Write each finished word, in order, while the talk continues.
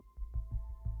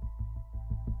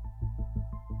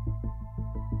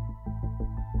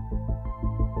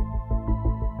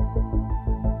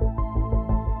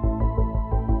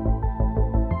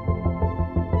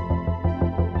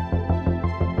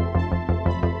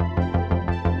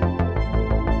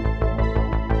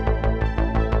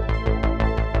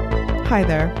Hi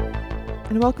there,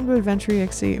 and welcome to Adventure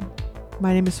EXE.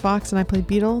 My name is Fox, and I play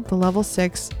Beetle, the level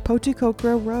 6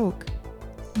 Potukokra Rogue.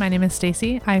 My name is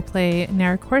Stacy. I play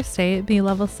Narakorste, the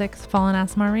level 6 Fallen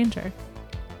Asmar Ranger.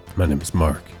 My name is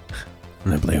Mark,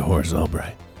 and I play Horace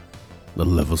Albright, the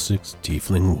level 6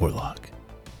 Tiefling Warlock.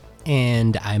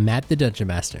 And I'm Matt, the Dungeon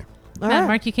Master. All Man, right.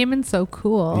 Mark, you came in so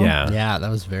cool. Yeah, that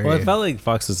was very... Well, it felt like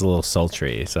Fox was a little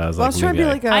sultry, so I was Well, I like, was trying to be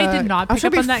like a... I did not pick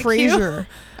up on that cue. Frasier.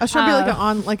 I was trying to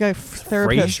be like a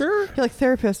therapist. Frasier? You're like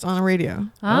therapist on the radio.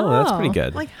 Oh, that's pretty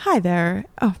good. Like, hi there.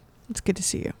 Oh, it's good to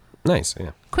see you. Nice,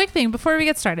 yeah. Quick thing before we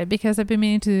get started, because I've been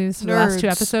meaning to do this for the last two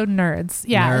Nerds. episodes. Nerds.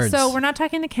 Yeah, Nerds. so we're not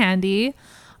talking to Candy.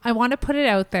 I want to put it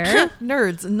out there.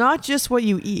 Nerds, not just what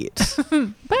you eat.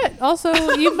 But also,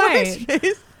 you might.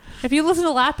 Face. If you listen to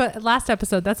last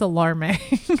episode, that's alarming.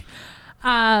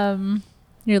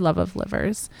 Your love of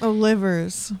livers. Oh,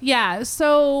 livers. Yeah,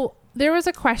 so there was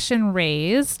a question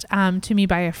raised to me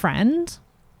by a friend.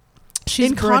 She's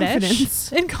In British.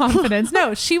 confidence. In confidence.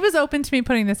 No, she was open to me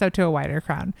putting this out to a wider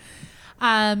crowd.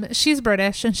 She's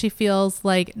British, and she feels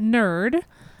like nerd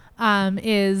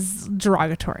is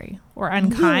derogatory or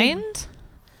unkind.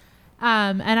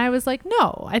 And I was like,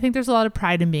 no, I think there's a lot of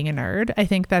pride in being a nerd. I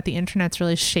think that the internet's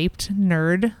really shaped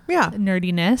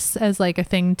nerdiness as like a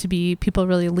thing to be, people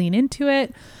really lean into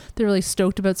it. They're really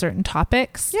stoked about certain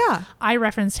topics. Yeah. I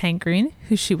referenced Hank Green,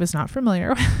 who she was not familiar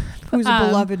with. Who's a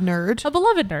beloved nerd. A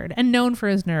beloved nerd and known for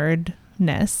his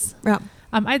nerdness. Yeah.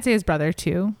 I'd say his brother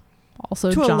too. Also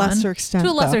To John. a lesser extent.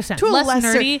 To a lesser though. extent. To a Less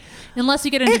lesser, nerdy, unless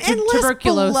you get into and less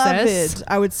tuberculosis. beloved,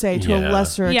 I would say, to a Yeah.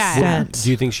 lesser Yeah. extent.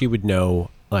 Do you think she would know,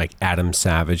 like, Adam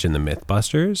Savage and the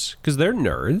Mythbusters? Because they're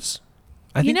nerds.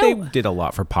 I think they did a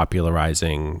lot for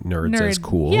popularizing nerds as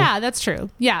cool. Yeah, that's true.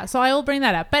 Yeah, so I will bring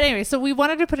that up. But anyway, so we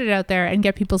wanted to put it out there and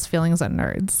get people's feelings on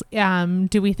nerds.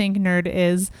 Do we think nerd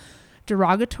is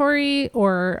derogatory,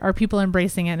 or are people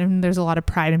embracing it and there's a lot of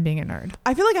pride in being a nerd?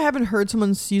 I feel like I haven't heard someone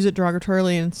use it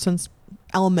derogatorily since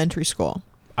elementary school.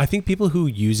 I think people who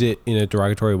use it in a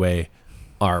derogatory way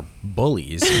are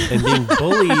bullies, and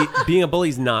being a bully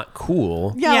is not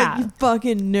cool. Yeah, Yeah. like, you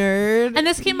fucking nerd. And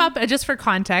this came up, just for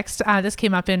context, this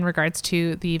came up in regards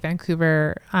to the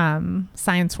Vancouver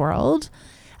Science World,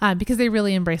 because they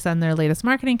really embrace that in their latest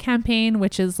marketing campaign,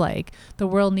 which is like, the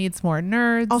world needs more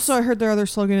nerds. Also, I heard their other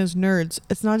slogan is nerds.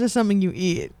 It's not just something you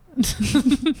eat.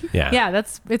 Yeah. Yeah,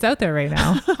 it's out there right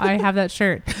now. I have that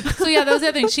shirt. So yeah, that was the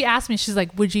other thing. She asked me, she's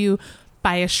like, would you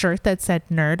buy a shirt that said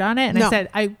nerd on it? And No. I said,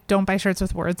 I don't buy shirts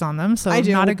with words on them, so I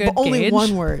do, not a good but only gauge.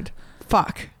 one word.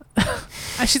 Fuck.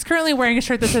 She's currently wearing a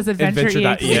shirt that says Adventure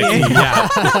EXE. Yeah.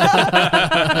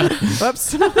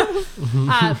 Whoops.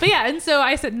 But yeah, and so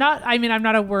I said, I'm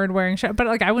not a word wearing shirt, but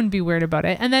like, I wouldn't be weird about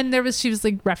it. And then she was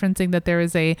like referencing that there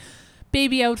was a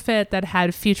baby outfit that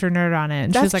had future nerd on it,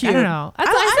 and she That's was like, cute. I don't know. I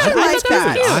thought like that was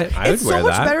that. cute. I would It's wear so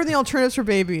much that. better than the alternatives for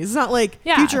babies. It's not like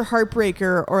Yeah. future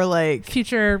heartbreaker or like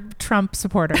Future Trump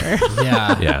supporter.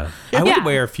 Yeah. Yeah. I would Yeah.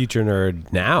 wear Future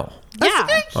Nerd now. Yeah,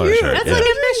 Oh, sure. that's Yeah. like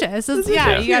ambitious. It's,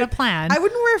 Yeah. you got a plan. I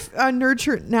wouldn't wear a nerd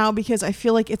shirt now because I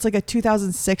feel like it's like a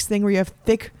 2006 thing where you have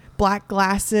thick black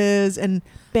glasses and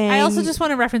bangs. I also just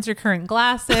want to reference your current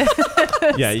glasses.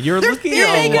 Yeah, you're looking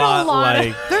thin. a lot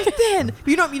like... they're thin.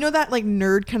 You know that like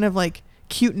nerd kind of like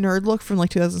cute nerd look from like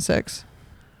 2006.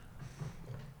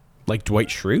 Like Dwight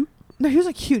Schrute? No, he was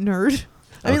a cute nerd.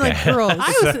 I mean, Okay. like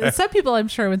girls. Some people I'm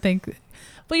sure would think,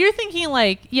 but you're thinking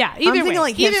like, yeah, either thinking way,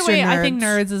 like either hipster way, I think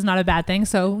nerds. nerds is not a bad thing.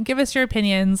 So give us your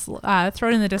opinions, throw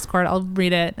it in the Discord. I'll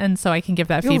read it. And so I can give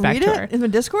that You'll feedback read to her. it in the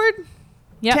Discord.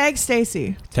 Yep. Tag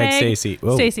Stacy. Tag Stacy.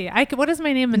 Whoa. Stacy. What is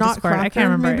my name in Not Discord? I Crocker,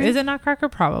 can't remember. maybe? Is it not Crocker?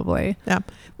 Probably. Yeah.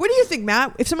 What do you think,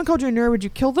 Matt? If someone called you a nerd, would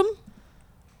you kill them?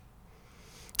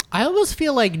 I almost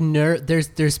feel like nerd.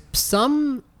 There's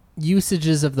some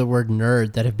usages of the word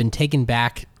nerd that have been taken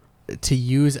back to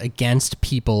use against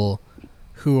people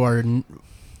who are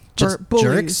just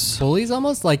bullies. bullies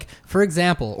almost. Like, for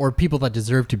example, or people that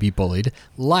deserve to be bullied,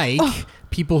 like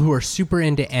people who are super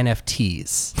into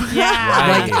NFTs.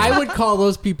 Yeah. Like, I would call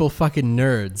those people fucking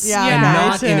nerds. Yeah, and I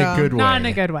not do in a too. good way. Not in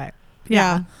a good way.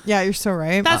 Yeah. Yeah, you're so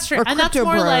right. That's true. Or And that's crypto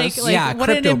more bros. like Yeah, what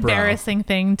an crypto bro. embarrassing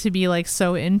thing to be like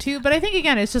so into. But I think,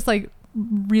 again, it's just like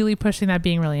really pushing that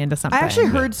being really into something. I actually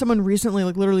heard someone recently,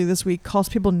 like literally this week, calls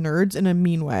people nerds in a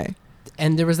mean way.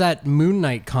 And there was that Moon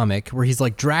Knight comic where he's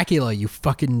like, Dracula, you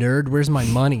fucking nerd, where's my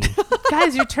money?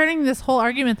 Guys, you're turning this whole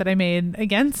argument that I made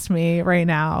against me right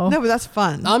now. No, but that's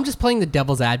fun. I'm just playing the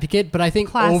devil's advocate, but I think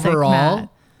Classic overall, Matt.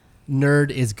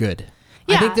 nerd is good.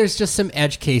 I think there's just some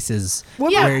edge cases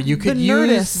Yeah, where you could the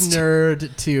use nerdist.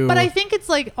 nerd to. But I think it's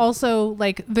like also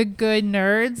like the good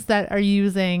nerds that are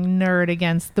using nerd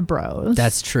against the bros.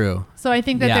 That's true. So I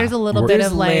think that Yeah. there's a little There's bit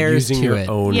of like layers Using to your it.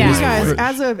 own Yeah. You guys,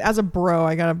 language. as a bro,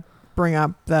 I gotta bring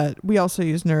up that we also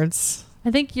use nerds. I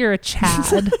think you're a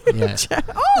Chad. Yeah.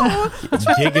 Oh,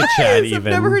 Giga Chad I've even.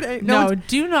 never heard any. no,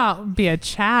 do not be a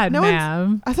Chad, No one's-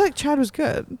 ma'am. I thought Chad was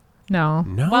good. No.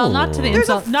 No. Well, not to the There's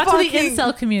a incel, not to the fucking-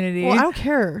 incel community. Well, I don't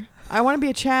care. I want to be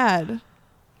a Chad.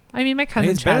 I mean, my cousin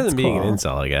It's better Chad's than being cool. an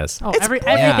incel, I guess. Oh, It's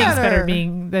everything's way better better.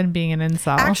 than being an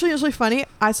incel. Actually, it was really funny.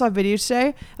 I saw a video today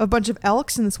of a bunch of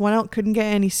elks, and this one elk couldn't get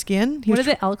any skin. He what was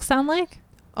do the elk sound like?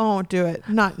 Oh, do it.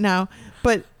 Not now.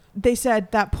 But they said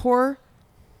that poor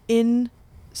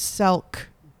in-selk,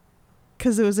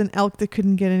 because it was an elk that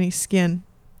couldn't get any skin.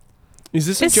 Is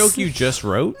this a It's- joke you just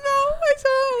wrote? No, I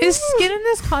don't. Is skin in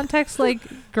this context like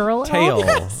girl Tail.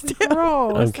 elk?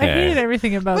 Gross. Okay. I hated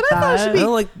everything about But I thought it that. should I be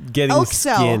don't like getting elk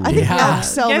cell. skin. I think Yeah. elk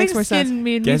cell Getting makes more skin sense. made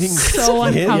me Getting so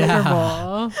skin? uncomfortable.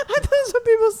 I thought that's what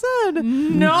people said.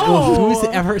 No. Who's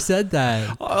ever said that?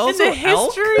 In Also, the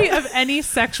history of any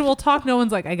sexual talk, no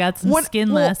one's like, I got some What-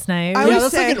 skin well, last night. I Yeah, would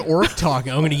that's say- like an orc talk.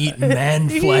 I'm going to eat man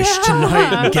flesh Yeah.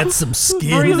 tonight and get some Brings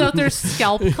skin. out their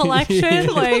scalp collection.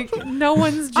 Like, no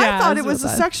one's jazzed I thought it was a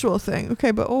with that. sexual thing.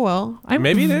 Okay, but oh well. I'm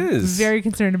Maybe it is. very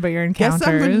concerned about your Guess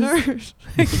encounters. I'm a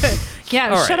nerd. Yeah,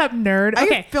 All shut right. up, nerd. I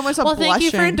Okay. can feel myself Well, thank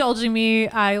you for blushing. indulging me.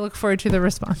 I look forward to the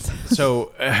response.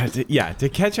 So, to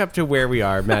catch up to where we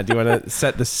are, Matt, do you want to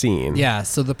set the scene? Yeah,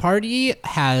 so the party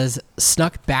has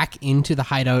snuck back into the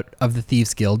hideout of the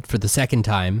Thieves Guild for the second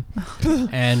time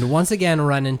and once again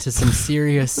run into some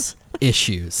serious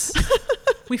issues.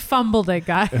 We fumbled it,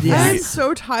 guys. Yeah. I'm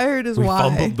so tired is We why.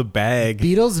 fumbled the bag.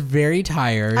 Beetle's very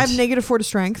tired. I have -4 to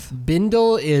strength.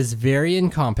 Bindle is very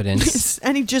incompetent.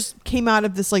 And he just came out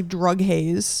of this like drug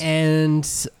haze. And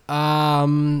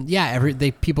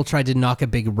people tried to knock a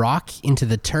big rock into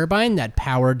the turbine that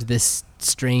powered this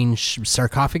strange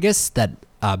sarcophagus that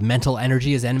mental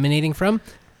energy is emanating from.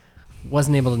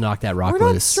 Wasn't able to knock that rock We're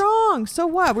not loose. strong. So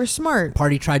what? We're smart.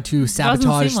 Party tried to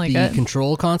sabotage seem like the it.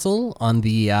 control console on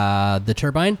the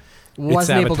turbine.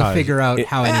 Wasn't able to sabotage. figure out It-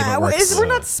 how any of it works. We're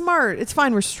not smart. It's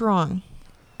fine. We're strong.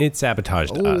 It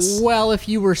sabotaged us. Well, if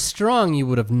you were strong, you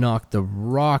would have knocked the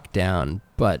rock down.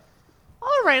 But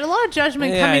All right, a lot of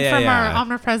judgment Yeah, coming yeah, from yeah. our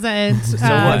omnipresent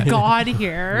what? God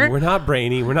here. We're not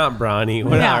brainy. We're not brawny.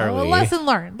 What are well, we? lesson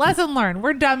learned. Lesson learned.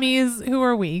 We're dummies who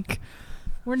are weak.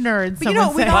 We're nerds. But you know,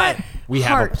 someone we said. got We have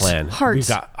heart, a plan. Heart. We've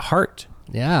got heart.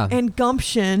 yeah, and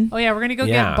gumption. Oh yeah, we're gonna go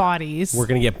Yeah. get bodies. We're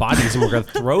going to get bodies and we're going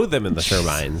to throw them in the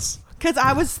turbines. Because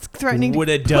I was threatening. Would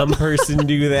a dumb person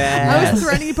do I that? was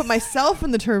threatening to put myself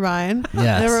in the turbine. Yes.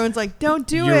 And everyone's like, "Don't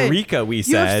do it. Eureka, we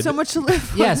You have said. so much to live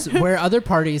for." yes. Where other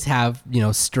parties have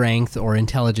strength or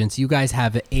intelligence, you guys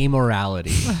have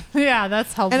amorality. yeah,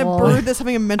 that's helpful. And a bird that's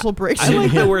having a mental I breakdown.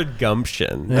 like the word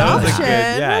gumption. That was a good.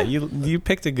 Gumption. Yeah, you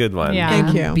picked a good one. Yeah.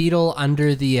 Thank you. Beetle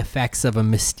under the effects of a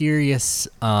mysterious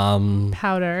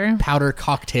powder. powder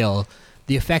cocktail,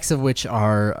 the effects of which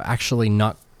are actually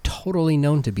not totally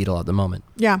known to Beetle at the moment.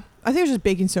 Yeah, I think it was just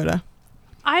baking soda.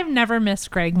 I've never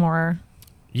missed Greg more.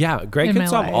 Yeah, Greg In can my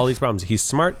solve life. all these problems. He's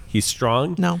smart. He's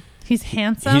strong. No, He's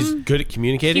handsome. He's good at he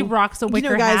communicating. rocks a You know,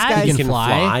 wicker guys, hat. guys- He He can can fly.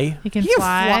 fly. He can He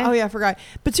fly. Oh yeah, I forgot.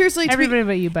 But seriously, Everybody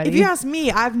but you, buddy. if you ask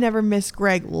me, I've never missed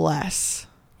Greg less.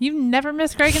 You've never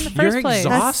missed Greg in the You're first place.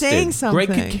 That's saying exhausted. Greg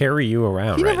something. could carry you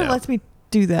around He right never now. lets me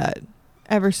do that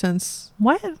ever since.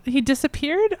 What? He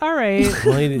disappeared? All right.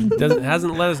 Well, he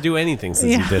hasn't let us do anything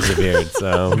since Yeah. he disappeared.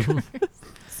 So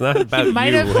it's not about He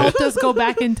might you. have helped us go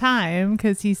back in time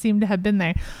because he seemed to have been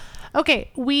there. Okay,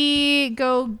 we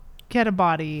go get a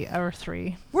body or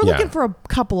three. We're Yeah. looking for a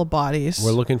couple of bodies.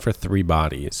 We're looking for 3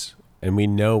 bodies, and we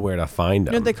know where to find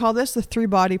You know them. what they call this? The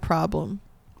 3-body problem.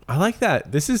 I like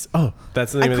that. This is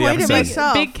that's the name I of the coined it episode.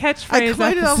 myself. Big I catchphrase.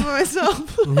 coined it all episode. by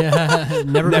myself. Yeah,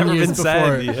 never been Never used been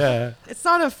before. said. Yeah. It's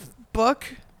not a book.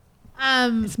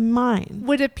 It's mine.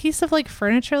 Would a piece of like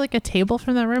furniture, like a table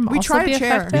from the room, We also tried be a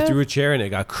chair. We effective? threw a chair and it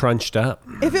got crunched up.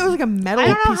 If it was like a metal I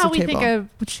don't know piece how of we table. think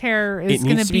a chair is It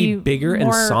going needs to to be be bigger and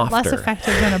less softer.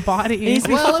 effective than a body. It needs to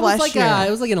be Well, it was like fleshier. it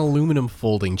was like an aluminum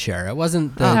folding chair. It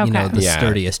wasn't the Okay. the Yeah.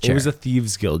 sturdiest chair. It was a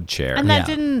Thieves Guild chair. and that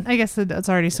Yeah. didn't. I guess that's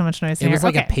already so much noise. It was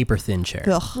like okay. a paper thin chair.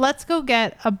 Ugh. Let's go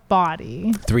get a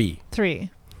body. 3.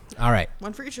 3. All right.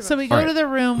 One for each of So us. we go All right. to the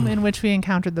room in which we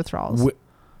encountered the thralls.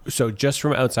 So just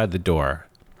from outside the door,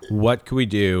 what could we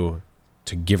do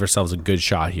to give ourselves a good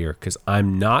shot here? Because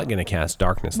I'm not going to cast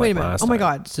darkness Wait like a minute. last Oh my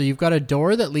time. god. So you've got a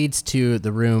door that leads to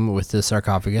the room with the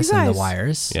sarcophagus You and the guys.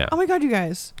 wires. Yeah. Oh my god, you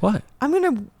guys. What?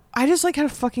 I just like had a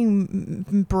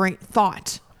fucking brain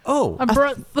thought. Oh,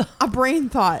 A brain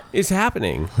thought. it's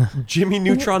happening. Jimmy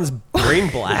Neutron's brain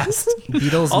blast.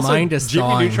 Beetle's Also, mind is Jimmy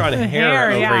thawing. Neutron hair Hair,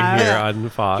 over yeah. here on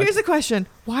Fox. Here's the question.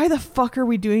 Why the fuck are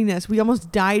we doing this? We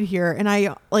almost died here, and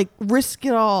I risk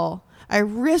it all. I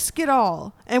risk it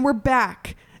all, and we're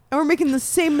back, and we're making the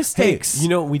same mistakes.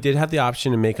 Hey, we did have the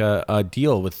option to make a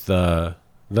deal with the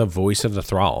voice of the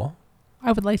thrall.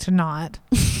 I would like to not.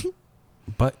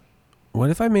 But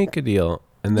what if I make a deal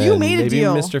and then You made a maybe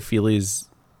deal. Mr. Feely's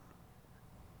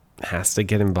has to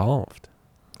get involved?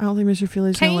 I don't think Mr.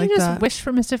 Feely's Can't gonna you like just that. wish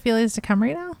for Mr. Feely's to come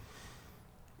right now?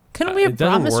 Couldn't we have It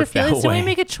brought doesn't Mr. work that Feely's? Did we way.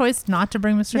 make a choice not to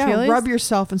bring Mr. Yeah, Feely's? rub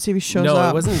yourself and see if he shows No,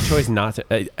 up. it wasn't a choice not to.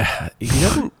 He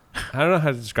doesn't. I don't know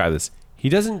how to describe this. He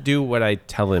doesn't do what I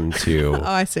tell him to. Oh,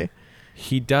 I see.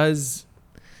 He does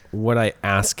what I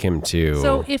ask him to.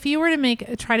 So if you were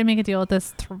to try to make a deal with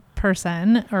this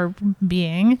person or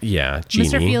being, yeah, Genie.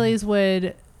 Mr. Feely's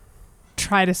would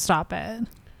try to stop it.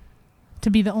 To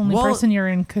be the only Well, person you're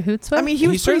in cahoots with. I mean, he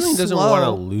was pretty certainly doesn't slow. want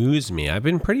to lose me. I've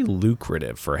been pretty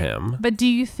lucrative for him. but do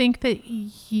you think that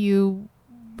he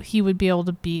would be able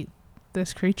to beat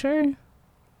this creature?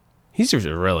 He's just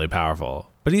really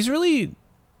powerful, but he's really,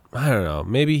 I don't know.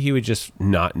 Maybe he would just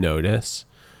not notice.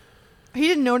 He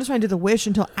didn't notice when I did the wish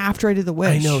until after I did the wish.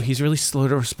 I know he's really slow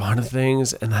to respond to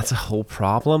things, and that's a whole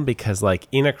problem because, like,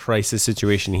 in a crisis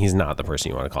situation, he's not the person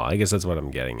you want to call. I guess that's what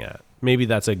I'm getting at. Maybe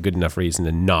that's a good enough reason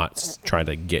to not try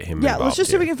to get him. Yeah, involved let's just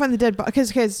see if we here. can find the dead body.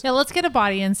 Because Yeah, let's get a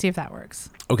body and see if that works.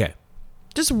 Okay,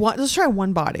 just one. Let's try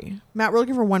one body. Matt, we're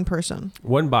looking for one person.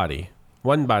 one body,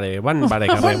 one body, one body,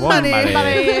 one One body.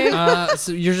 body.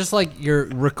 So you're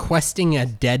requesting a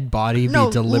dead body be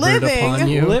No, delivered living. upon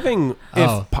you. Living,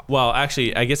 Oh. well,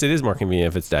 actually, I guess it is more convenient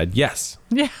if it's dead. Yes.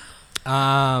 Yeah.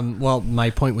 Well, my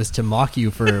point was to mock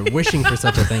you for wishing for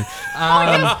such a thing.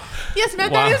 Yes,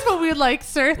 Matt, Wow. that is what we would like,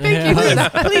 sir. Thank you for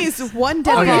that. Please, one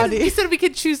dead Okay. body. You said we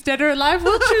could choose dead or alive.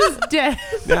 We'll choose dead.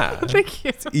 Yeah. Thank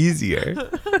you. Easier.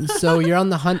 So you're on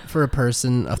the hunt for a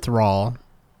person, a thrall,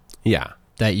 Yeah.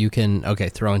 that you can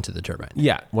throw into the turbine.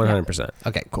 Yeah. 100%.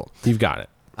 Okay, cool. You've got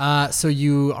it. So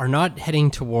you are not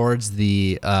heading towards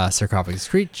the sarcophagus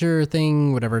creature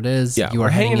thing, whatever it is. Yeah. you we're are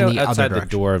heading hanging in out the outside other the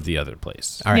direction. door of the other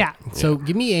place. All right. Yeah. So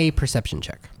give me a perception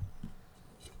check.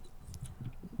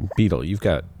 Beetle, you've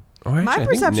got. Oh, actually, My I think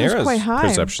perception's Nara's quite high.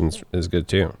 Perception is good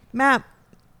too. Matt,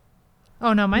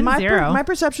 Oh, no, mine's my 0. my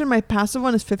perception, my passive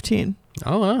one is 15.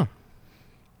 Oh, wow.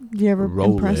 Do you ever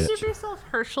Roll impress? it. Give yourself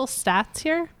Herschel stats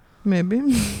here. Maybe.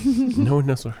 No one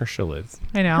knows what Herschel is.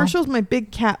 I know. Herschel's my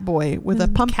big cat boy with a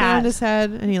His pumpkin cat. on his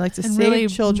head, and he likes to and save really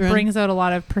children. brings out a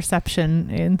lot of perception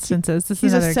instances. This He's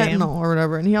is a another sentinel game. or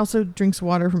whatever, and he also drinks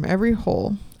water from every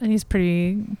hole. And he's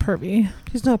pretty pervy.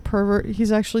 He's not a pervert.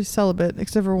 He's actually celibate,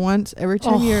 except for once every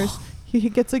 10 Oh. years. He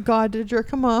gets a god to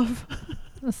jerk him off.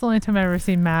 That's the only time I've ever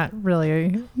seen Matt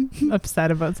really upset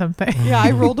about something. Yeah,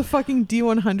 I rolled a fucking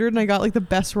D100 and I got like the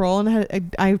best roll,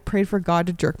 and I prayed for God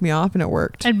to jerk me off, and it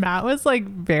worked. And Matt was like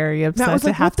very upset Matt was to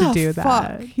like, have "What to the do fuck?"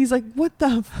 that. He's like, "What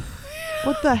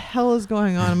the hell is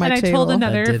going on in my And I table?" told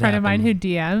another That did friend of mine who happen.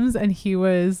 DMs, and he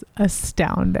was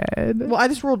astounded. Well, I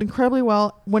just rolled incredibly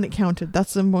well when it counted.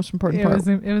 That's the most important it part.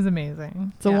 was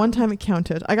amazing. The Yeah. one time it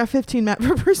counted. I got 15 Matt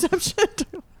for perception.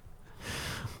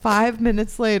 5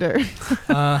 minutes later.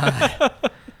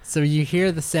 So you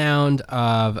hear the sound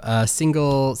of a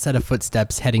single set of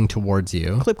footsteps heading towards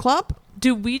you. Clip clop.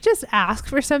 Do we just ask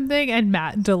for something and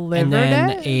Matt delivered And then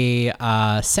it?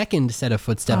 a second set of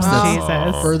footsteps Oh, that's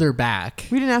Jesus. further back,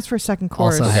 We didn't ask for a second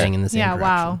chorus. also heading in the same Yeah, direction.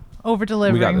 wow. Over We got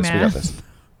delivering, this. man. We got this.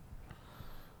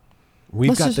 We've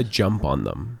Let's got just- the jump on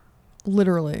them.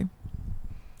 Literally.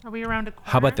 Are we around a corner?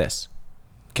 How about this?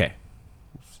 Okay.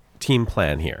 Team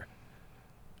plan here.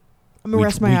 I'm going to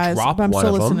rest my eyes, drop but I'm one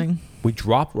still of 'em. listening. We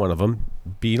drop one of them.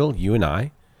 Beetle, you and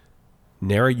I.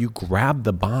 Nara, you grab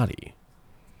the body.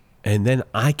 And then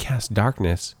I cast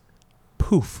darkness.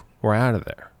 Poof. We're out of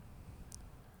there.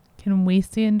 Can we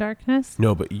see in darkness?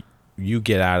 No, but you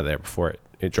get out of there before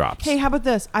it drops. Hey, how about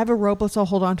this? I have a rope. Let's all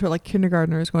hold on to it like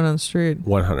kindergartners going on the street.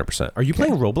 100%. Are you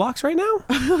playing Roblox right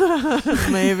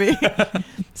now? Maybe.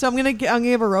 So I'm gonna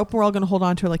give a rope, and we're all gonna hold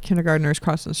on to it like kindergartners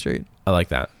crossing the street. I like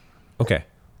that. Okay.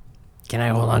 Can I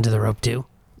hold on to the rope too?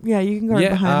 Yeah, you can go right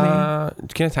behind me.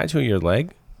 Can I tie to your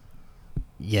leg?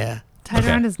 Yeah. Tied Okay.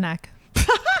 around his neck.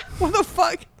 What the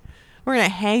fuck? We're gonna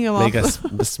hang him Make up.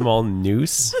 a small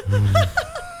noose.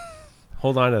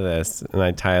 hold on to this, and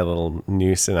I tie a little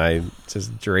noose and I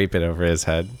just drape it over his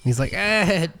head. He's like,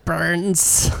 it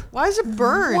burns. Why does it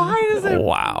burn? Why does it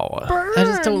Wow. burn? I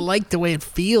just don't like the way it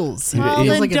feels. Well, it feels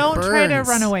then like don't it try to burns.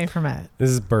 run away from it.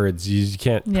 This is birds. You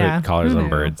can't Yeah. put collars Who on knew?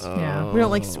 birds. Yeah. We don't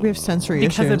like. We have sensory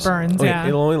Because issues. it burns. Wait, Yeah.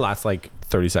 it'll only last like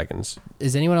 30 seconds.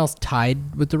 Is anyone else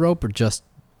tied with the rope or just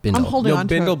Bindle? I'm holding No, on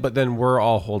to bindle, it. but then we're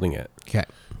all holding it. Okay.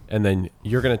 And then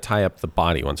you're going to tie up the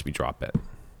body once we drop it.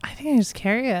 I think I just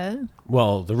carry it.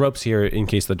 Well, the rope's here in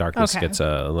case the darkness Okay. gets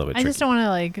a little bit I tricky. just don't want to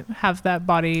like have that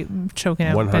body choking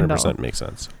out 100% Bindle. makes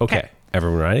sense. Okay. Okay.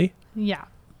 Everyone ready? Yeah.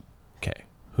 Okay.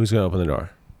 Who's going to open the door?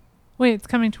 Wait, it's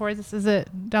coming towards us. Is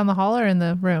it down the hall or in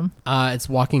the room? It's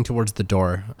walking towards the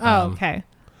door. Oh, okay.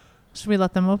 Should we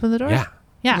let them open the door? Yeah.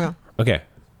 Yeah. Yeah. Okay.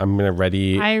 I'm going to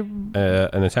ready I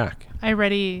an attack.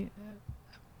 ready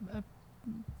a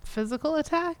physical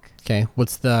attack. Okay.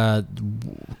 What's the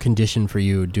condition for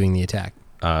you doing the attack?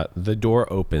 The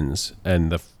door opens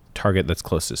and the target that's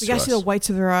closest We to gotta us. see the whites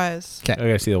of their eyes. I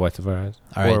gotta see the whites of our eyes.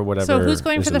 All right. Or whatever. So who's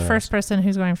going is for in the their first eyes. person?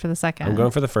 Who's going for the second? I'm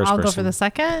going for the 1st person. I'll go for the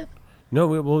second. No,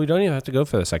 we don't even have to go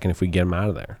for the second if we get them out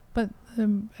of there. But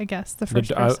I guess the first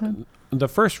The, person. the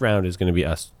first round is going to be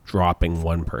us dropping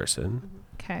one person.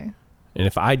 Okay. And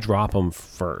if I drop them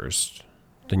first,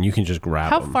 then you can just grab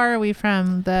How them. far are we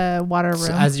from the water room?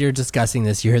 So as you're discussing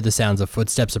this, you hear the sounds of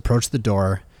footsteps approach the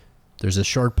door. There's a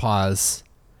short pause,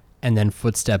 and then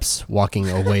footsteps walking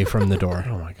away from the door.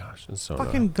 Oh my gosh, it's so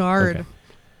Fucking annoying. guard. Okay.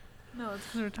 no, it's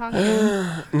because we're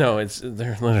talking. No,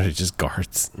 they're literally just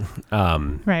guards.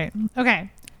 Right.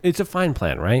 Okay. It's a fine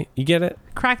plan, right? You get it?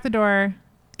 Crack the door.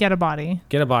 Get a body.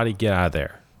 Get a body, get out of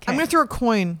there. I'm gonna throw a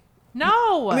coin.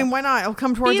 No. I mean, why not? It'll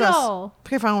come towards us. Beetle.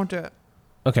 Okay, fine, I won't do it.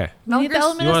 Okay. We need the Elgris-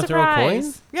 element You of wanna throw a coin?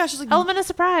 surprise. Yeah, it's just like Element of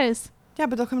surprise. yeah,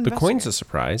 but they'll come. The coin's a investigate.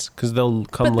 surprise because they'll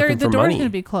come But looking the for door's money. going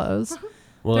to be closed.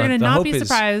 Well, they're going the to not hope be is-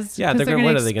 surprised. Yeah, 'cause they're going gonna.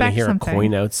 to What are they going to hear? something. A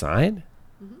coin outside?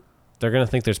 They're going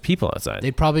to think there's people outside.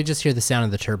 They'd probably just hear the sound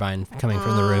of the turbine coming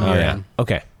from the room Oh you're yeah. in.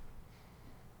 Okay.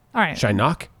 All right. Should I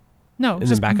knock No. and then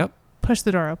just back up? push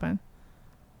the door open.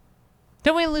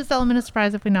 Don't we lose the element of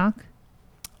surprise if we knock?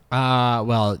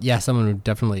 Well, yeah, someone would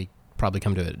definitely probably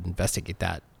come to investigate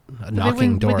that. A Would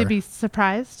knocking door. Would they be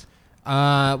surprised?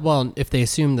 Well, if they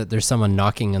assume that there's someone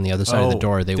knocking on the other side of the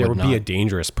door, they there would would not. be a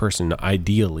dangerous person.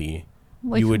 Ideally,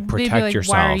 Like, you would they'd be protect like,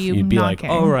 yourself. Why are you You'd be knocking?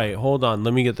 like, "All right, hold on,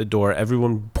 let me get the door.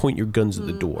 Everyone, point your guns at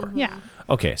the door." Yeah.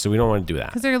 Okay, so we don't want to do that.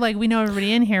 Because they're like, we know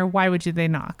everybody in here. Why would they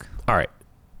knock? All right,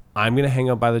 I'm gonna hang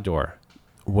out by the door.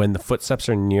 When the footsteps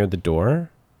are near the door,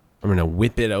 I'm gonna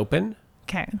whip it open.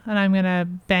 Okay. And I'm going to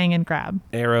bang and grab.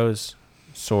 Arrows,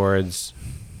 swords,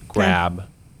 grab,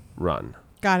 run.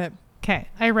 Got it. Okay.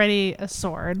 I ready a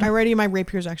sword. I ready my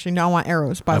rapiers actually. Now I want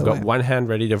arrows. By I've the got way. one hand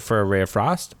ready for a ray of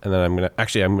frost, and then I'm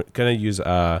gonna use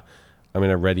I'm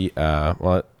gonna ready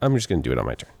well, I'm just gonna do it on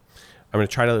my turn. I'm gonna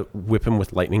try to whip him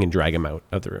with lightning and drag him out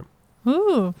of the room.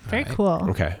 Ooh, very Alright. cool.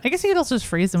 Okay. I guess you could also just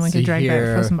freeze them when So you you drag that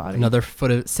hear frozen body. another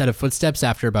set of footsteps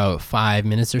after about 5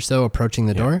 minutes or so approaching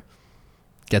the Yeah. door.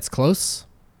 Gets close.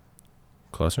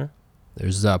 Closer.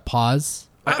 There's a pause.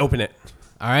 I open it.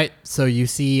 All right, so you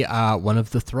see one of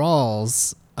the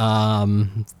thralls,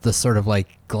 the sort of like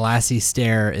glassy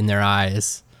stare in their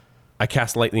eyes. I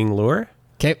cast lightning lure.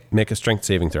 Okay, Make a strength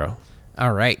saving throw.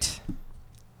 all right.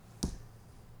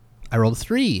 I rolled a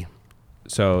 3.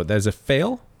 So there's a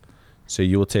fail. So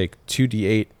you will take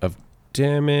 2d8 of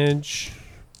damage.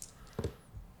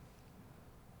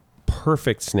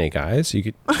 Perfect snake eyes. You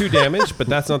get 2 damage, but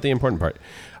that's not the important part.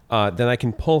 Then I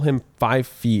can pull him 5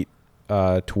 feet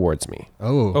towards me.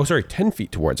 Oh, Oh, sorry, 10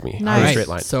 feet towards me. Nice. In all a right. straight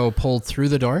line. So pulled through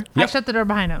the door. I Yep. shut the door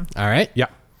behind him. All right. Yeah.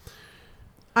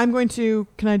 I'm going to.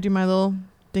 Can I do my little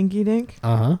dinky dink?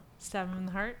 Uh-huh. Stab him in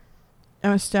the heart. I'm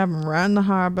gonna stab him right in the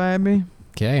heart, baby.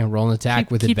 Okay, roll an attack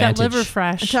with keep advantage. that liver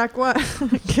fresh. Attack what?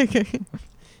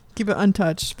 Keep it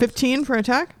untouched. 15 for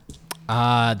attack,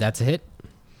 That's a hit.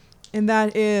 and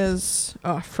that is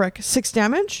 6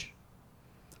 damage.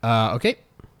 Okay,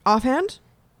 Offhand,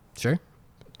 sure.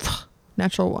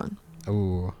 natural 1.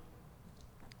 Ooh.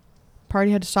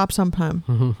 Party had to stop sometime.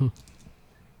 All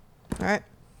right.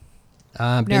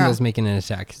 Bingle's making an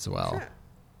attack as well. Sure.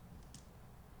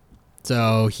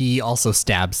 So he also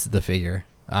stabs the figure,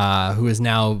 who is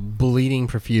now bleeding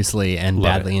profusely and Love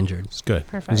badly it. injured. It's good.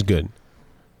 Perfect. It's good.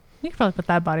 You could probably put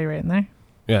that body right in there.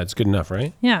 Yeah, it's good enough,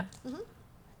 right? Yeah.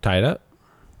 Tie it up.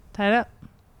 Tie it up.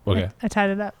 Okay. I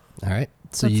tied it up. All right.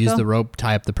 So Let's you use go. the rope,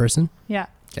 tie up the person. Yeah.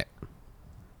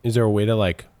 Is there a way to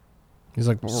like He's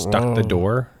like stuck the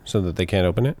door so that they can't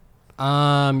open it?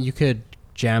 You could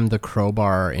jam the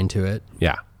crowbar into it.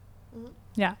 Yeah.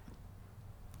 Yeah.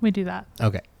 We do that.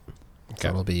 Okay. So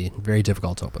it'll be very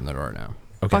difficult to open the door now.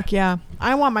 Okay. Fuck yeah.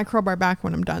 I want my crowbar back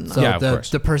when I'm done. Though. So Yeah, of course.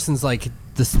 the person's like,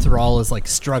 this thrall is like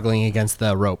struggling against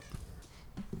the rope.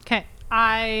 Okay.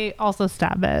 I also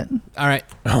stab it. All right.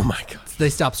 Oh my god. They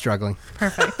stop struggling.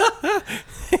 Perfect.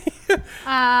 All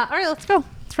right, let's go.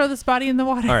 Throw this body in the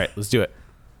water. All right, let's do it.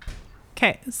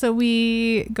 Okay, so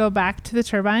we go back to the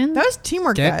turbine. That was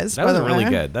teamwork, Okay. guys. That by was the really way.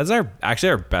 good. That's actually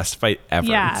our best fight ever.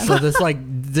 Yeah. So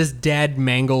this dead,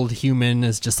 mangled human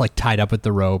is just like tied up with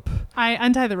the rope. I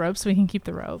untie the rope so we can keep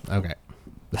the rope. Okay.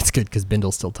 That's good because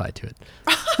Bindle's still tied to it.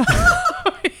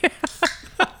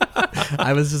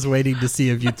 I was just waiting to see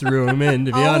if you threw him in,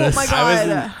 to be honest. Oh my I wasn't-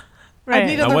 god. Right. I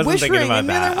need I another wasn't wish thinking ring. about I need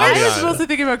that. another I'll wish. be I was honest. mostly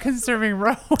thinking about conserving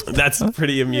rope. That's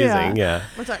pretty amusing. Yeah.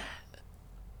 What's that?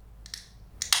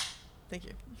 Thank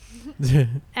you.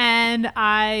 And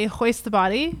I hoist the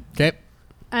body Okay.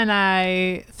 and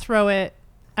I throw it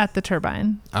at the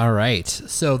turbine. All right.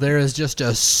 So there is just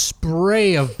a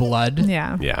spray of blood.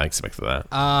 Yeah. Yeah, I expected that.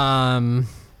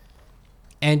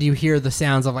 And you hear the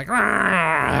sounds of like. Is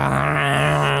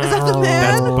that the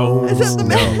That's man? bone. Is that the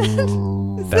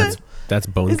man? That's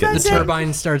bone is getting that The Dan?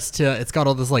 turbine starts to. It's got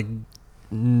all this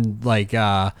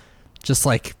just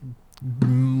like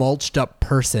mulched up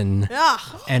person,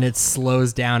 Ah, and it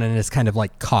slows down and it's kind of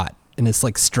like caught and it's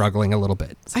like struggling a little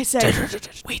bit. I said.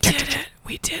 We did it.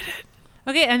 We did it.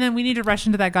 Okay, and then we need to rush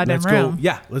into that goddamn Let's room. go.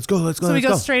 Yeah, let's go. Let's go. So we let's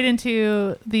go go. straight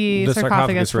into the The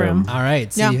sarcophagus sarcophagus room. room. All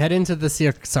right, so Yeah. you head into the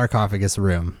sarcophagus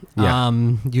room. Yeah.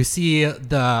 You see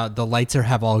the lights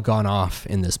have all gone off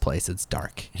in this place. It's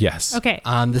dark. Yes. Okay.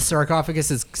 The sarcophagus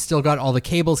has still got all the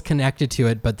cables connected to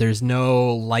it, but there's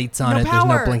no lights on No it. There's no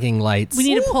power. blinking lights. We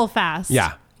need to pull fast.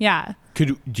 Yeah. Yeah.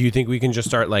 Do you think we can just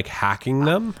start like hacking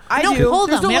them? I No, do. pull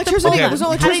There's them. no We have to electricity. pull them. There's no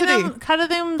Cutting electricity. Cutting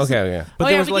them. Okay. Yeah. But Oh,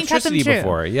 there yeah, was we can cut them electricity too.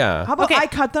 before. Yeah. How about Okay. I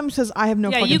cut them since I have no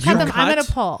Yeah, fucking you cut them. I'm cut? gonna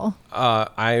pull.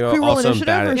 I we roll also am initiative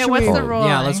bad or at Yeah, should what's we- the roll?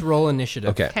 Yeah, let's roll initiative.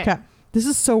 Okay. Okay. This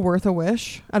is so worth a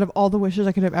wish. Out of all the wishes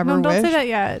I could have ever No, don't wished. say that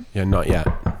yet. Yeah, not yet.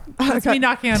 I That's me got,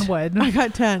 knocking on wood. I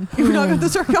got 10. You knock out the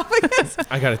sarcophagus.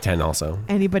 I got a 10 also.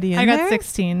 Anybody in I got there?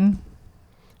 16.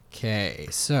 Okay,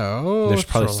 so There's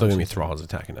probably let's still roll gonna be initiative. thralls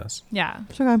attacking us. Yeah.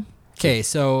 It's okay. Okay,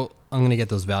 so I'm gonna get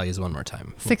those values one more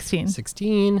time. 16.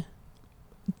 16,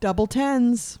 Double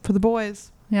 10s for the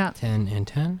boys. Yeah. 10, and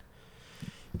 10.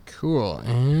 Cool.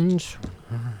 And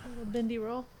Bendy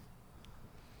roll.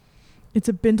 It's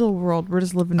a Bindle world. We're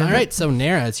just living in all it. right, so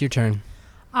Nara, it's your turn.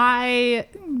 I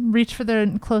reach for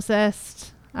the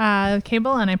closest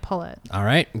cable and I pull it. All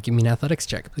right, give me an athletics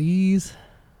check, please.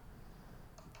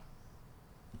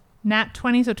 Nat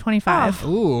 20, so 25.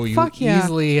 Ooh, you Fuck yeah.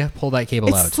 easily pull that cable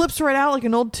It out. slips right out like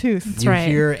an old tooth. That's You right.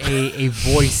 hear a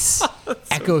voice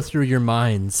echo through your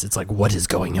minds. It's like, what is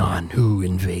going on? Who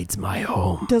invades my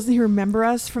home? Doesn't he remember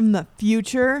us from the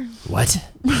future? What?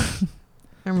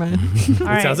 Never mind. All It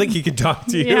right. sounds like he could talk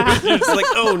to you. Yeah. You're just like,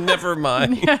 oh, never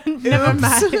mind. Never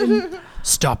mind.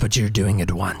 Stop what you're doing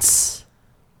at once.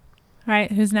 All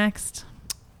right, who's next?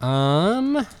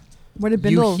 Where did You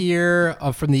Bindle? hear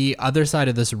from the other side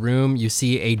of this room, you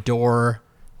see a door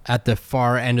at the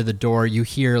far end of the door. You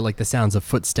hear like the sounds of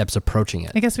footsteps approaching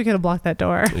it. I guess we could have blocked that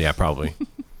door. Yeah, probably.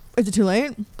 Is it too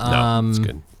late? No, it's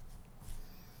good.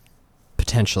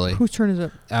 Potentially. Whose turn is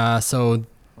it? So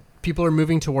people are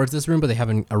moving towards this room, but they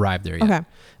haven't arrived there yet. Okay.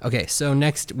 Okay, so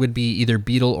next would be either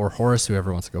Beetle or Horace,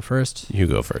 whoever wants to go first. You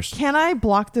go first. Can I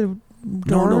block the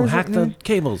door? No, Is hack it- the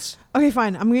cables. Okay,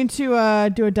 fine. I'm going to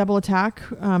do a double attack,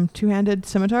 two-handed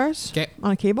scimitars 'Kay.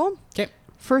 on a cable. 'Kay.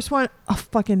 First one, a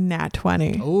fucking nat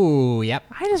 20. Oh, yep.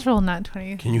 I just rolled nat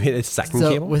 20. Can you hit a second So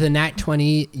cable? with a nat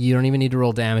 20, you don't even need to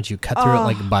roll damage. You cut through it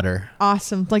like butter.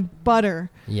 Awesome. Like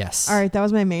butter. Yes. All right, that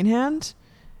was my main hand.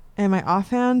 And my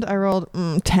offhand, I rolled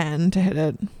 10 to hit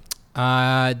it.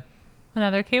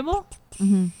 Another cable?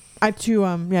 I have two,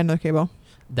 another cable.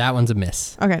 That one's a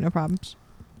miss. Okay, no problems.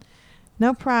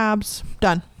 No probs.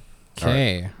 Done.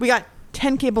 Okay. We got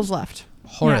 10 cables left.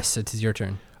 Horace, it is your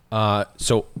turn.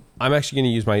 So I'm actually going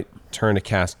to use my turn to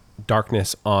cast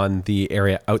darkness on the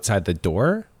area outside the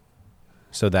door,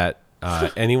 so that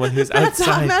anyone who's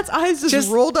outside Matt's eyes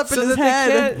just rolled up in his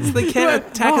that head. they can't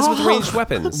attack us with ranged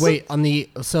weapons. Wait, on the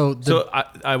So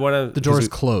I want to. the door is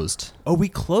closed. Oh, we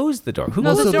closed the door. Who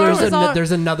No, closed the the door door? was all-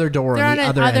 there's another door They're on on the the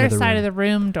other other end of the side room. of the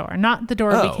room door, not the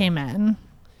door we Oh. came in.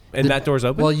 And that door's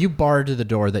open. Well, you barred the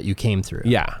door that you came through.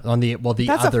 Yeah. On the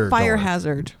That's other a fire door.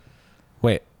 hazard.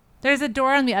 Wait, There's a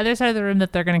door on the other side of the room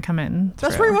that they're going to come in.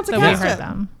 That's through, where he wants to that cast we heard it.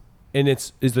 them. and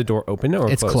is the door open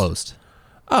or It's closed.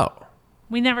 Oh,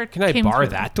 We never can I came bar through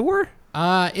that door?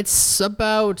 It's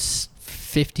about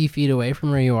 50 feet away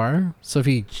from where you are. So if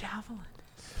you Javelin.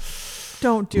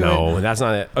 Don't do it. No, that's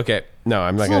not it. Okay, no,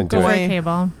 I'm not It's a gonna do Go for it. Way. a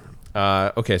cable.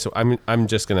 Okay, so I'm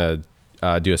just gonna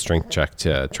do a strength check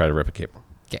to try to rip a cable.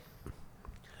 Okay.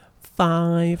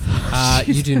 5.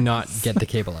 You do not get the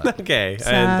cable out. Okay, I didn't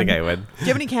Sad. think I would. Do you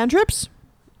have any cantrips?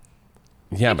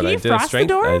 Yeah, but Can I you did a frost the strength.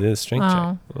 door? I did a strength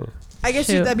Oh. check. I guess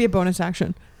Shoot. that'd be a bonus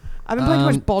action. I've been playing too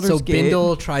much Baldur's So Gate.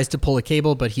 Bindle tries to pull a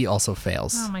cable, but he also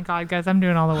fails. Oh my god, guys, I'm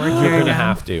doing all the work You're here gonna again.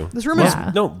 have to. This room Well, is.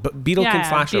 Yeah. No, but Beetle can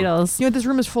flash him. Beatles. You know what? This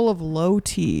room is full of low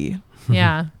tea.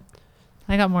 Yeah.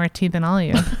 I got more teeth than all of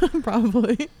you.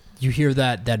 Probably. You hear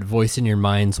that voice in your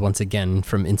minds once again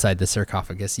from inside the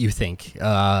sarcophagus. You think,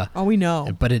 Oh, we know.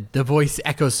 but the voice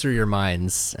echoes through your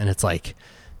minds, and it's like,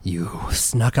 "You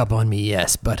snuck up on me,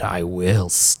 yes, but I will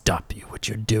stop you. What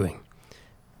you're doing.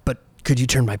 But could you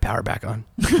turn my power back on?"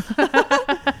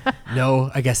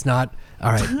 No, I guess not.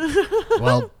 All right.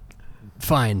 Well,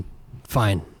 fine.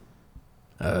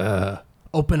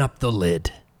 Open up the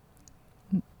lid.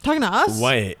 Talking to us?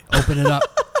 Wait, Open it up.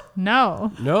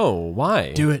 No. no,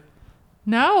 why? Do it.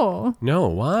 No. No,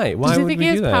 why? Why Does he would think we he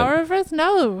has do that? power over us?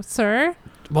 No, sir.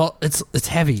 Well, it's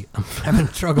heavy. I'm having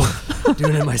trouble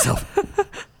doing it myself.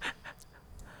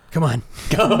 Come on.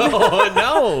 Oh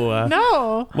no!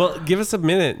 No. Well, give us a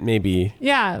minute, maybe.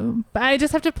 Yeah, but I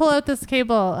just have to pull out this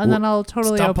cable and then I'll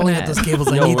totally Stop open pulling it. out those cables.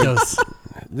 I No, need we're- those.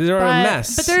 They're a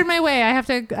mess. But they're in my way. I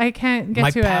can't get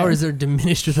My to powers it. are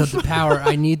diminished without the power.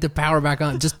 I need the power back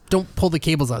on. Just don't pull the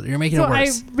cables out. You're making So it I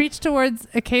worse. reach towards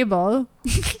a cable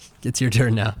It's your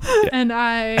turn now. and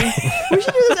I We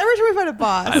should do this every time we find a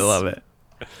boss. I love it.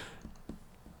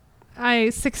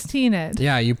 16 it.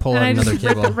 Yeah, you pull and out I another just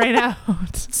rip cable. it right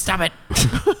out. Stop it.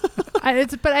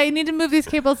 But I need to move these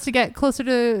cables to get closer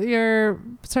to your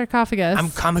sarcophagus. I'm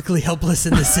comically helpless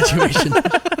in this situation.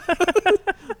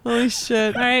 Holy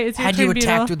shit. All right, it's your Had turn, you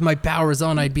attacked Beetle. with my powers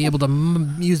on, I'd be able to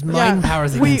use mind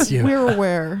powers against you. We're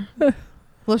aware.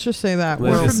 Let's just say that.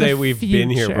 Let's We're, just from say the we've been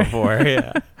here future. before.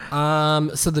 Yeah.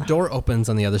 So the door opens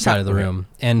on the other side of the Okay. room,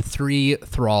 and 3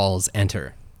 thralls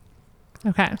enter.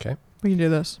 Okay. we can do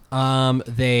this.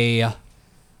 They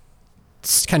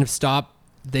kind of stop.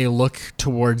 They look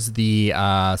towards the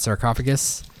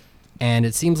sarcophagus, and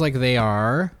it seems like they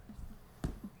are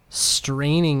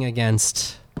straining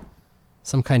against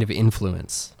some kind of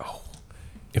influence.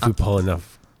 If we pull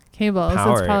enough, Cables.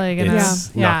 Power, It's probably gonna.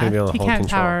 it's not gonna be able to he hold can't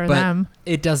control. power But them.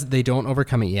 it does. They don't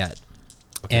overcome it yet,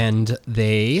 and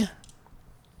they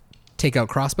take out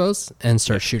crossbows and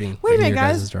start shooting Wait a in minute, your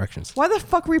guys' guys. directions. Why the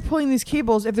fuck are we pulling these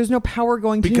cables if there's no power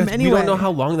going to because him anyway? we don't know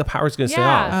how long the power's gonna stay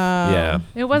Yeah. off. Yeah.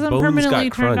 It wasn't Bones permanently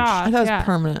got turned crunched. off. I thought it was Yeah.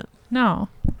 permanent. No.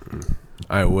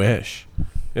 I wish.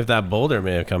 If that boulder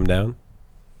may have come down.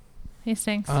 He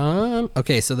stinks.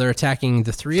 Okay, so they're attacking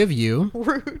the 3 of you.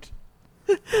 Rude.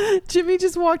 Jimmy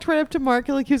just walked right up to Mark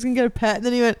like he was gonna get a pet, and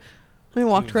then he went. And he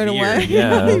walked right Veered, away.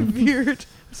 yeah. He veered.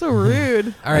 So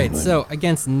rude. All right, so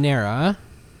against Nara,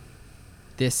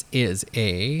 this is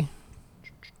a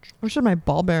Where should my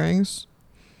ball bearings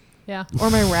yeah. or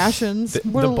my rations? The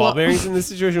What a ball lo- bearings in this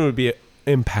situation would be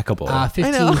impeccable.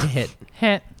 15 know. to hit.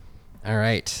 Hit. All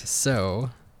right, so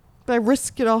But I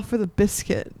risk it all for the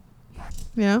biscuit.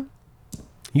 Yeah,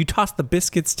 you tossed the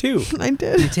biscuits too. I you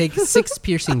did. take 6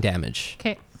 piercing damage.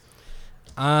 Okay.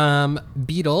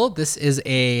 Beetle, this is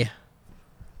a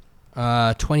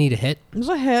 20 to hit. It was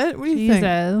a hit. What do you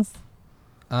think?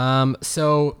 Jesus.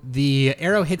 So the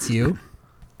arrow hits you,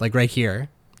 like right here.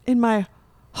 In my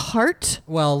heart.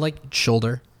 Well, like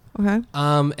shoulder. Okay.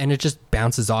 And it just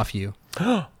bounces off you.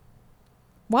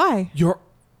 Why? Your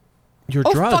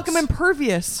Oh drugs. fuck! I'm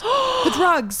impervious. The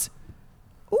drugs.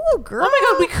 Ooh, girl.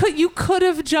 Oh my god, you could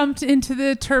have jumped into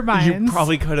the turbines. You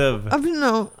probably could have.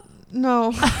 No.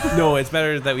 No, it's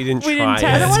better that we didn't We try didn't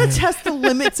it. I don't test. want to test the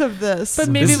limits of this. But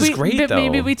maybe This is great,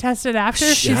 maybe though. we tested after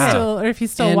if she's Yeah. still or if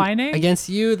he's still And whining. Against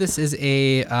you, this is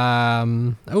a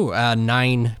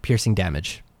 9 piercing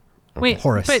damage. Wait,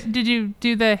 Horus. but did you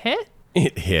do the hit?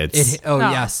 It hits. It hit, oh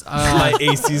Oh. yes. My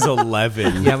AC's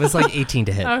 11. Yeah, it was like 18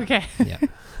 to hit. Okay. Yeah.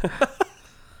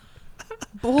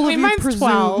 Bold I mean, of you mine's presumed.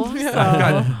 12. Yeah. So. I've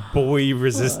got boy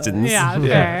resistance. Yeah,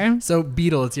 fair. So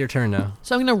Beetle, it's your turn now.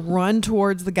 So I'm gonna run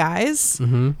towards the guys.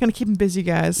 Mm-hmm. Gonna keep them busy,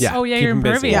 guys. Yeah. Oh yeah, keep you're 'em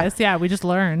busy. impervious. Yeah, we just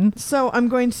learned. So I'm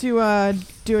going to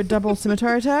do a double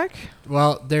scimitar attack.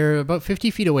 Well, they're about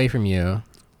 50 feet away from you,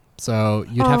 so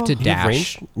you'd have to Oh. You have dash.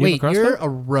 range? You have a Wait, crossbow? you're a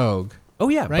rogue. Oh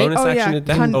yeah, Right? bonus Oh, yeah, action.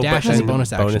 attack. cun- dash but is a then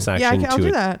bonus action. Bonus action. Yeah, I'll to do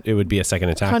it. that. It would be a second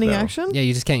attack. Cunning though. action. Yeah,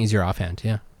 you just can't use your offhand.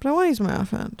 Yeah. But I want to use my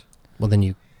offhand. Well, then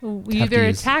you. You Have to either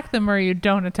use- attack them or you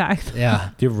don't attack them. Yeah.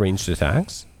 Do you have ranged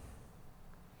attacks?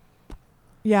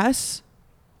 Yes.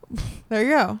 There you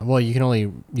go. Well, you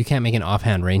can't make an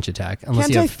offhand range attack unless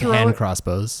Can't you I have throw hand it?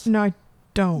 crossbows. No,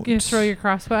 don't. You throw your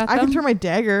crossbow at I them? can throw my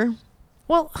dagger.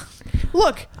 Well,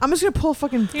 Look, I'm just gonna pull a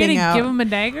fucking you're thing gonna out. give him a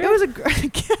dagger? It was a.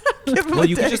 Give him Well, a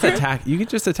you could just dagger. attack. You could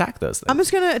just attack those things. I'm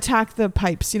just gonna attack the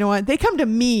pipes. You know what? They come to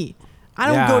me. I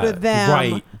don't Yeah, go to them.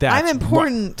 right. That's I'm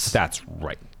important. That's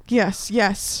right. Yes.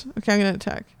 Okay, I'm gonna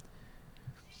attack.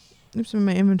 Oops, in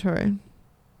my inventory.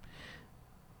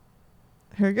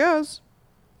 Here it goes.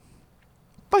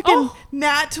 Fucking Oh.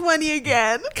 nat 20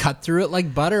 again. Cut through it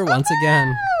like butter once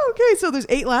again. Okay, so there's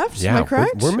 8 left. Yeah, Am I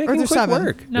correct? we're Or making there's quick 7?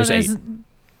 work. No, there's 8.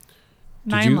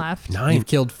 9 left. 9. You've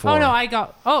killed 4. Oh, no, I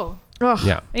got... Oh, Ugh.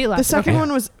 Yeah, 8 left. The second Okay.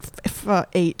 one was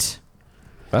 8.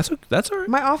 that's all right.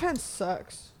 My offhand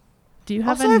sucks. Do you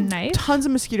have Also, a I have knife? tons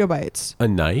of mosquito bites. A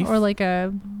knife? Or like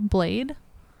a blade?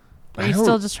 Or are I you don't-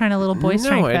 still just trying to little boy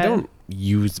strength No, I it? don't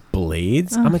use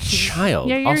blades. Oh, I'm a geez. child.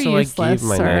 Yeah, you're also, I useless, gave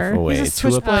my sir. knife away He's a to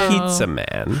a switchblade. pizza Oh.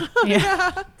 man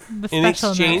Yeah. The in special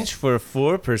exchange knife. for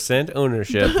 4%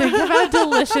 ownership. Think of how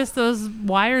delicious those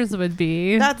wires would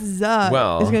be. That's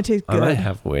Well, it's gonna taste I good. might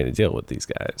have a way to deal with these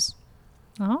guys.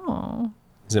 Oh.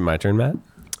 Is it my turn, Matt?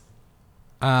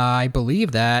 I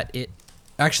believe that it.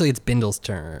 Actually, it's Bindle's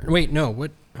turn. Wait, no.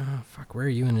 What? Oh, fuck. Where are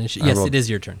you in initiative? Yes, rolled- it is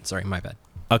your turn. Sorry, my bad.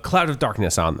 A cloud of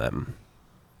darkness on them.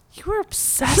 You were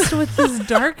obsessed with this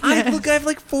darkness. I have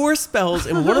like 4 spells,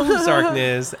 and one of them's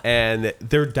darkness, and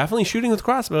they're definitely shooting with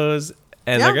crossbows,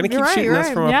 and Yeah, they're gonna keep you're right, shooting you're us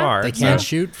right. from Yeah. afar. They so- can't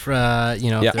shoot for, Yeah.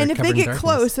 they're And if they covered in get darkness.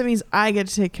 close, that means I get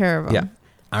to take care of them. Yeah.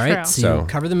 All right, True. so, So- you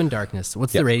cover them in darkness.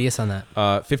 What's Yep. the radius on that?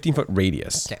 15-foot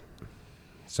radius. Okay.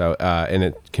 So, and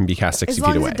it can be cast 60 As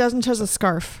long feet as away. it doesn't touch a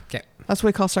scarf. Okay. That's what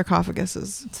we call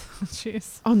sarcophaguses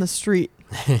Jeez. on the street.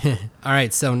 All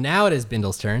right, so now it is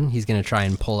Bindle's turn. He's going to try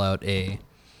and pull out a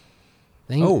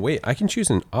thing. Oh, wait, I can choose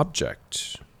an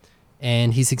object.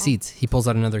 And he succeeds. He pulls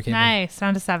out another cable. Nice.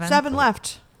 Down to 7. 7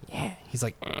 left. Yeah. He's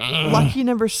like, Lucky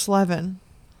number 11.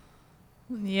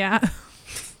 Yeah.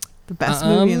 The best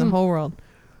movie in the Um, whole world.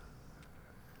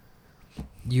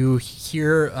 you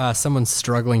hear someone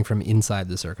struggling from inside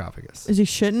the sarcophagus. Is he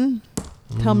shitting?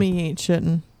 Tell me he ain't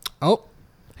shitting. Oh,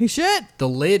 He shit. the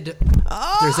lid.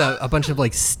 There's a bunch of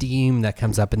like steam that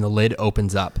comes up, and the lid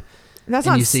opens up. That's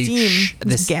and not you see steam. It's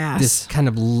this gas. this kind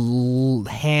of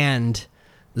hand,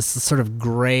 this sort of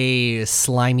gray,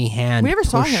 slimy hand. We never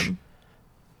saw push him.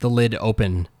 The lid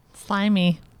open,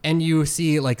 Slimy. and you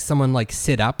see like someone like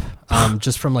sit up,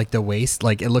 just from like the waist.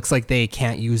 Like it looks like they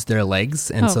can't use their legs,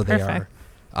 and Oh, so they perfect.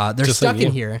 are. They're Just stuck like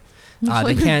in you. here.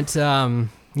 They can't.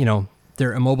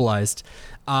 They're immobilized.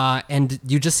 And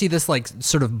you just see this like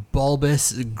sort of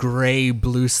bulbous gray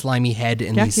blue slimy head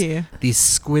and Yucky. these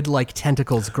squid-like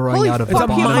tentacles growing Holy out of the fuck,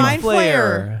 bottom you of, mind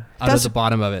flayer. out of That's the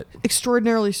bottom of it.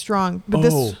 extraordinarily strong. But Oh,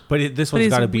 this. but this But one's he's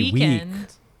got to be weak. weakened.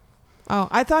 Oh,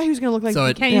 I thought he was gonna look like. So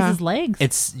He it- can't yeah. use his legs.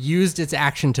 It's used its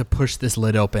action to push this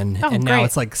lid open, Oh, and now great.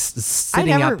 it's like sitting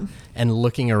never- up and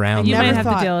looking around. you never might have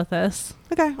thought- to deal with this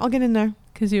Okay, I'll get in there.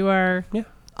 because you are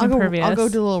I'll impervious. go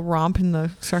do a little romp in the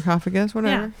sarcophagus.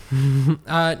 Whatever.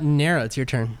 Nara, it's your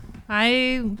turn.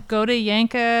 I go to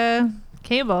yank a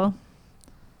cable.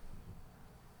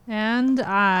 And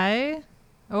I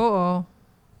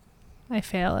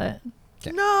fail it.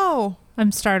 Okay. No,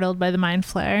 I'm startled by the mind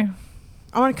flare.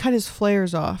 I want to cut his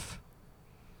flares off.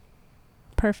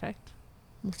 Perfect.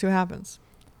 Let's see what happens.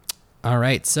 All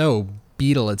right, so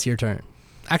Beetle, it's your turn.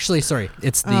 Actually, sorry,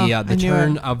 it's the Oh, I knew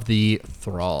turn it. of the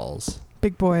thralls,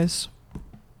 Big boys.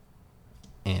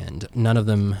 and none of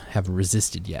them have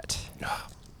resisted yet. This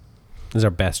is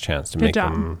our best chance to Good make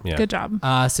job. them. Yeah. Good job.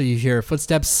 So you hear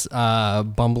footsteps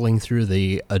bumbling through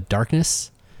the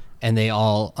darkness, and they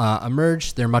all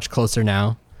emerge. They're much closer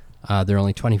now. They're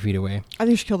only 20 feet away. I think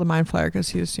you should kill the mind flyer because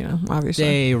he was, obviously.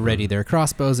 They ready their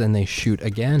crossbows, and they shoot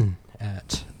again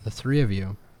at the 3 of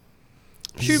you.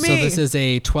 Shoot So me. this is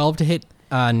a 12 to hit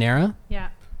Nara. Yeah.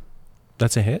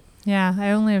 That's a hit. Yeah,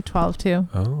 I only have 12 too.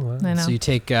 Oh, wow. I know. So you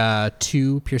take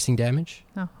 2 piercing damage.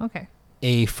 Oh, okay.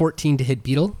 A 14 to hit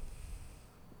Beetle.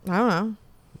 I don't know.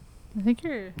 I think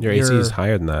you're Your AC is You're-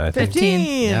 higher than that, I think.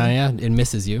 15. Yeah, it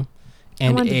misses you. I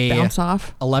And wanted to a bounce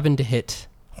off. 11 to hit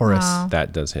Horus. Wow.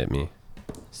 That does hit me.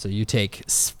 So you take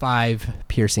 5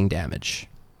 piercing damage.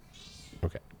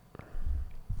 Okay.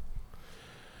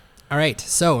 All right,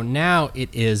 so now it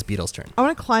is Beetle's turn. I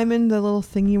want to climb in the little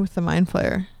thingy with the mind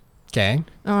flare. Okay.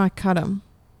 I want to cut him.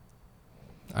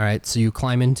 All right, so you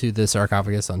climb into the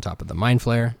sarcophagus on top of the mind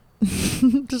flare.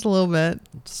 Just a little bit.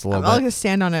 Just a little I'll bit. just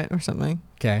stand on it or something.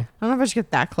 Okay. I don't know if I should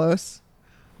get that close.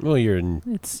 Well, you're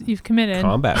in you've committed.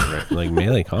 combat, right? Like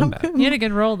melee combat. You had a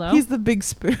good roll though. He's the big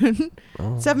spoon.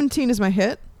 Oh. 17 is my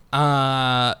hit,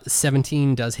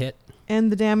 17 does hit.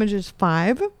 and the damage is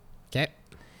 5. Okay.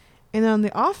 And then on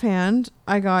the offhand,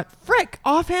 I got frick.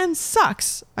 Offhand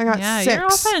sucks. I got 6. Your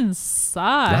offhand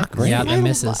sucks. Not great. Yeah, that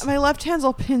misses. My left hand's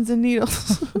all pins and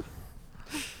needles.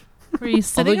 Were you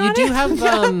sitting Although you on do it?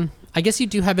 have, I guess you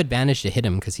do have advantage to hit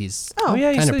him because he's Oh,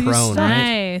 yeah, kind of he's prone, stuck.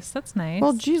 right? Nice. That's nice.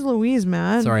 well, geez Louise,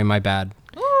 man. Sorry, my bad.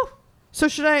 Ooh. So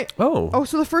should I? Oh.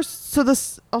 So the first,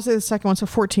 I'll say the second one. So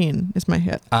 14 is my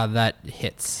hit. That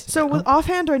hits. So with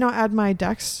offhand, do I not add my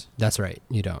dex? That's right.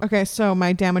 You don't. Okay, so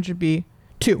my damage would be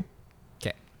 2.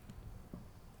 Okay.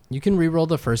 You can re-roll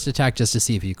the first attack just to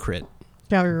see if you crit.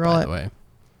 Yeah, we By roll the it. way,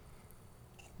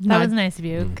 That was nice of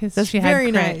you because That's she very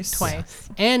had crit nice. twice.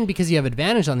 and because you have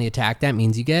advantage on the attack, that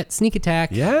means you get sneak attack.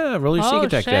 Yeah, roll your Oh, sneak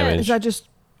attack shit. damage. Is that just?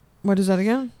 What is that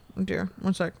again? Oh dear.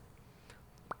 One sec.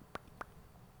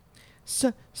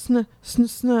 Sn.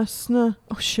 Oh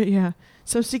shit, yeah.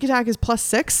 So sneak attack is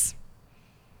 +6.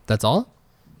 That's all.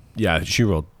 Yeah, she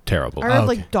rolled terrible. I rolled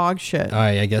okay. like dog shit.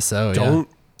 I guess so. Don't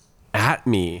at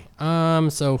me. Yeah.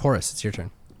 So Horace, it's your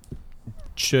turn.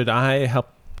 Should I help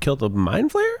kill the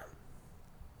mind flare?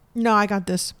 No, I got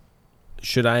this.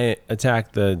 Should I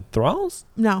attack the thralls?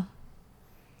 No.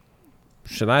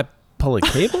 Should I pull a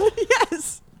cable?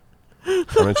 Yes. I'm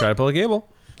gonna try to pull a cable.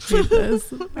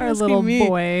 Jesus. Our Asking little me.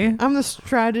 boy. I'm the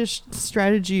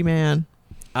strategy man.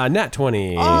 Nat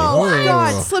 20. Oh my Whoa.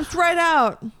 god, slipped right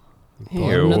out. Pull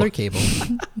out Ew. another cable.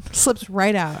 Slips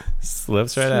right out.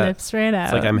 Slips right out. Slips right out.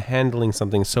 It's like I'm handling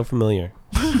something so familiar.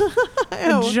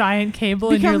 a giant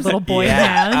cable in your Becomes- little boy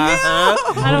Yeah. hands.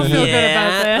 I don't feel good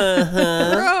about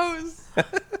this.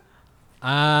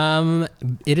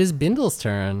 Gross. It is Bindle's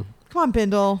turn. Come on,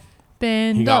 Bindle.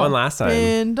 Bindle. He got one last time.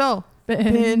 Bindle.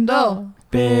 Bindle.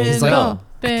 Bindle. He's like, Bindle.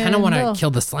 I kind of want to Bindle.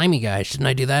 kill the slimy guy. Shouldn't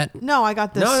I do that? No, I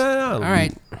got this. No. All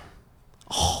right.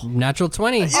 Natural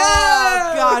 20. Oh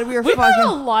god, we are We've had a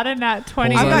fucking. lot of nat 20s.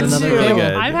 Pulls I got out another two. cable.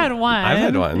 Good. I've had one. I've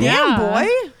had one. Damn, boy.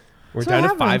 We're So down to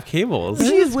happened. 5 cables. We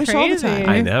This just is wish all the crazy. time.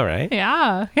 I know, right?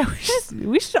 Yeah.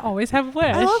 We should always have wish.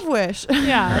 I love Wish.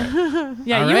 Yeah.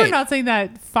 Yeah, All you were right. not saying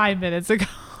that 5 minutes ago.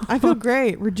 I feel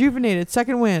great. Rejuvenated.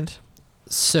 Second wind.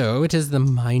 So it is the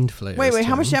mind flayer. Wait.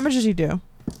 How much damage does he do?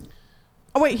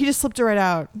 Oh, wait. He just slipped it right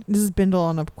out. This is Bindle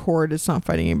on a cord. It's not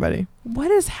fighting anybody.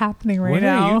 What is happening right What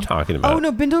now? are you talking about? Oh,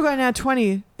 no. Bindle got nat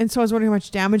 20. And so I was wondering how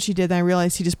much damage he did. Then I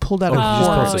realized he just pulled out Oh, a he just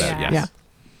cord. pulls it out, yes. Yeah.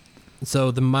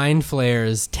 So the mind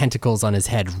flayer's tentacles on his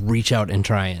head reach out and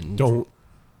try and Don't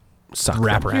suck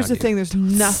wrap them. around. Here's the you. thing. There's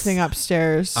nothing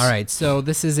upstairs. All right. So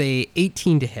this is a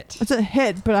 18 to hit. It's a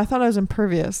hit, but I thought I was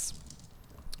impervious.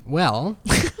 Well,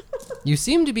 you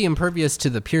seem to be impervious to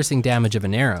the piercing damage of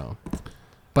an arrow,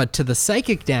 but to the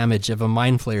psychic damage of a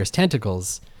mind flayer's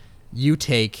tentacles, you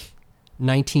take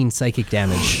 19 psychic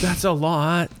damage. That's a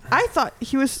lot. I thought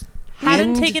he was. Haven't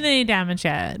And- taken any damage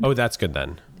yet. Oh, that's good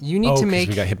then. You need to 'cause make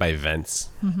we got hit by vents.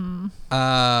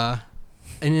 an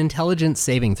intelligence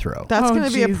saving throw. That's Oh, going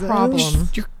to be a Jesus. problem.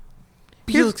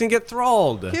 He's gonna get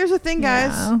thralled. Here's the thing,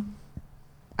 guys. Yeah.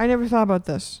 I never thought about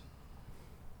this.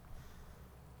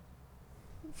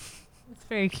 It's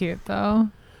very cute though.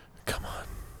 Come on.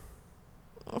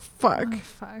 Oh, fuck. Oh,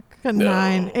 fuck. Got No.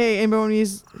 9. Hey, anybody want to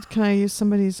use? Can I use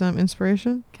somebody's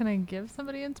inspiration? Can I give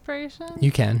somebody inspiration?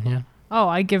 You can, yeah. Oh,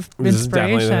 I give This is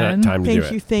definitely inspiration. the time to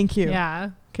do Thank you. Yeah.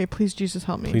 Okay, please, Jesus,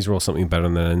 help me. Please roll something better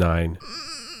than a 9.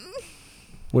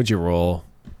 What'd you roll?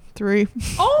 3.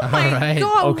 Oh my right.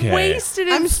 god, Okay. wasted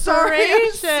I'm sorry,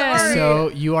 inspiration. I'm sorry. So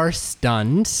you are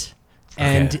stunned,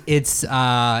 and Okay. its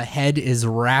head is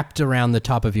wrapped around the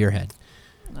top of your head.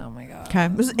 Oh my god. Okay,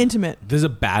 this is intimate. This is a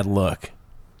bad look.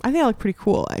 I think I look pretty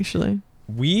cool, actually.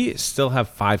 We still have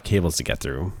 5 cables to get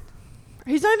through.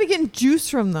 He's not even getting juice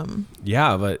from them.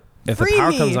 Yeah, but if Free the power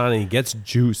me. comes on and he gets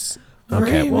juice. Free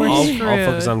Okay, well, me. I'll Screwed.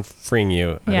 focus on freeing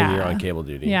you. I Yeah. think you're on cable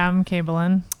duty. Yeah, I'm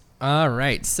cabling. All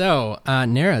right, so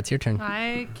Nara, it's your turn.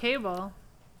 I cable.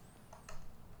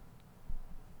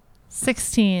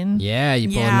 16. Yeah, you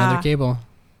pull Yeah. another cable.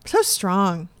 So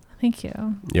strong. Thank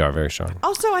you. You are very strong.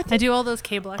 Also, I I think. do all those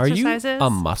cable Are you exercises. a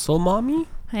muscle mommy?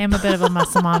 I am a bit of a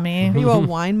muscle mommy. Are you a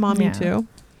wine mommy Yeah. too?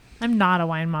 I'm not a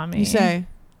wine mommy. You say,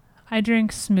 I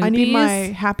drink smoothies I need my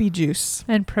happy juice.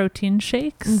 and protein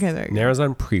shakes. Okay, there you go. Nara's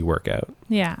on pre-workout.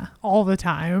 Yeah, all the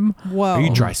time. Whoa. Are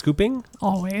you dry scooping?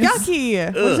 Always. Yucky.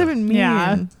 What does that even mean?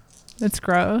 Yeah. It's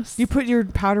gross. You put your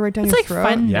powder right down It's your like throat?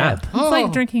 Fun Yeah. Dip. It's Oh.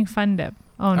 like drinking Fun Dip.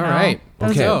 Oh no. All right. That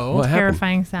was Okay, a what happened?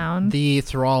 terrifying sound. The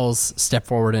thralls step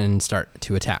forward and start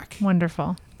to attack.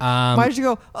 Wonderful. Why did you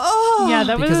go, oh? Yeah,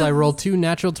 that Because was I rolled 2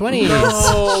 natural 20s.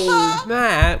 Oh,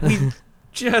 Matt, we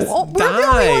just Well, we're died. the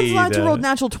only ones allowed to roll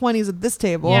natural 20s at this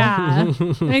table. Yeah.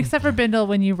 Except for Bindle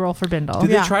when you roll for Bindle. Did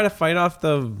Yeah. they try to fight off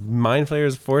the mind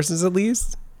flayer's forces at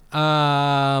least?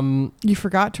 You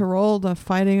forgot to roll the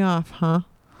fighting off, huh?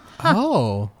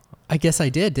 Oh, I guess I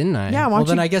did, didn't I? Yeah, why Well, don't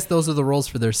then you- I guess those are the rolls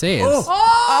for their saves.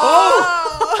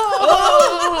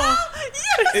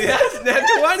 Yes, net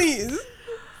 20s.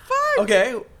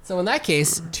 Okay. So in that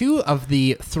case, 2 of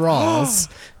the thralls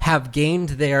have gained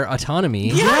their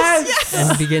autonomy Yes.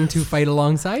 and begin to fight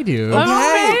alongside you.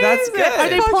 Okay, that's good. Are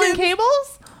they pulling Fucking-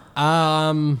 cables?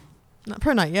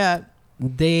 Probably not yet.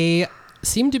 They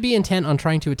seem to be intent on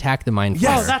trying to attack the mind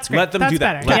Yes. Oh, that's great. Let them That's do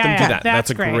that. better. Let Yeah, them do yeah, that. That's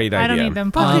a great I don't idea. need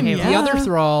them pulling Yeah. cables. The other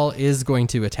thrall is going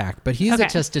to attack, but he's Okay.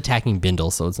 just attacking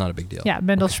Bindle, so it's not a big deal. Yeah,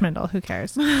 Bindle Schmindle. Who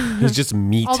cares? He's just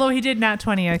meat. Although he did not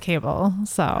 20 a cable,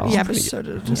 so Yeah, but so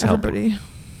did everybody.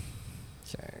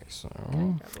 Okay, so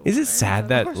Is it sad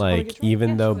that, course, like, I'll get you one.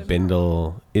 even though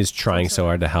Bindle is trying so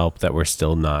hard to help, that we're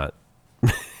still not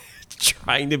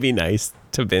trying to be nice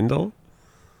to Bindle?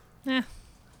 Eh.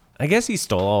 I guess he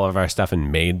stole all of our stuff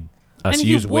and made us and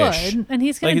use he Wish. would, and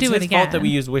he's Like, gonna it's do it his again. fault that we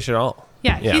used Wish at all.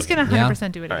 Yeah, Yeah. he's gonna Yeah.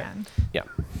 100% do it All right. again. Yeah.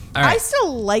 all I right.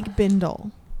 still like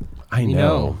Bindle. I You know.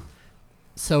 know.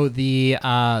 So the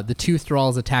 2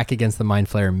 thralls attack against the mind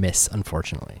flayer miss,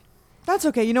 unfortunately. That's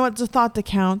okay. You know what? It's a thought that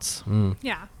counts.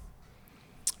 Yeah.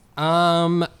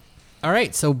 All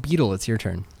right, so Beetle, it's your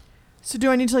turn. So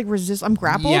do I need to like resist? I'm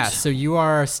grappled. Yeah, so you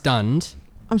are stunned.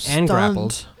 I'm and stunned.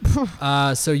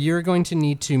 grappled. So you're going to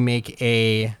need to make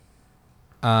a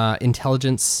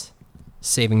intelligence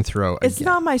saving throw. It's again.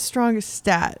 not my strongest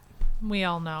stat. We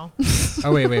all know.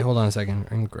 Oh wait, hold on a second.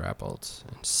 I'm grappled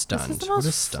and stunned. This is the What most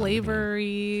does stunned mean?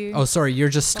 flavory. Oh, sorry, you're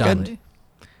just stunned.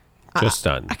 Just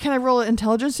stunned. Can I roll an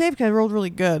intelligence save? Because I rolled really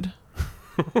good.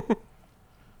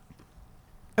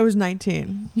 It was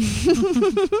 19.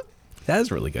 That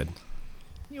is really good.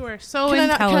 You are so Can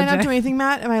I intelligent. not do anything,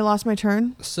 Matt? Am I lost my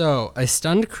turn? So a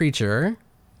stunned creature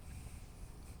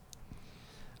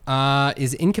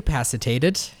is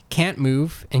incapacitated, can't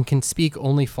move, and can speak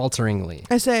only falteringly.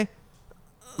 I say,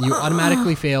 You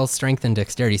automatically fail strength and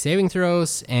dexterity saving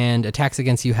throws, and attacks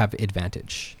against you have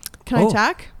advantage. can I Oh.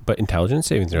 attack? But intelligence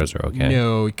saving throws are okay.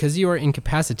 No, because you are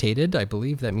incapacitated. I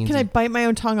believe that means Can I bite my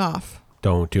own tongue off?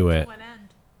 Don't do it.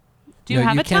 Do you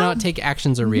have you a cannot tongue? take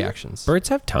actions or reactions. Birds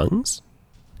have tongues?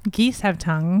 Geese have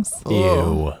tongues.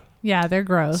 Ew. Yeah, they're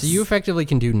gross. So you effectively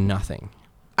can do nothing.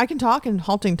 I can talk in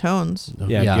halting tones.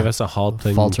 Yeah, give us a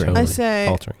halting Faltering. tone. I say,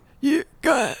 Faltering. you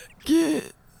can't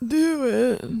do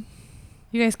it.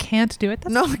 You guys can't do it.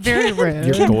 That's No, we very rude.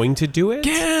 You're going to do it?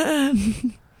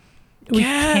 Can. We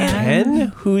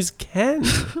Ken? Who's Ken?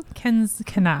 Ken's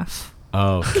Knuff.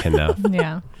 Oh, Kenneth.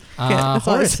 Yeah. that's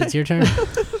all I Horace, say. it's your turn.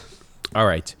 All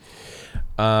right.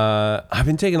 I've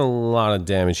been taking a lot of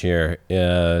damage here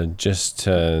just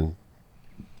to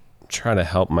try to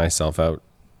help myself out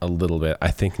a little bit.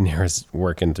 I think Nira's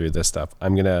working through this stuff.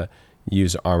 I'm going to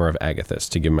use Armor of Agathis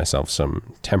to give myself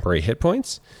some temporary hit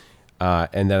points.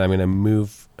 And then I'm going to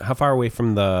move. How far away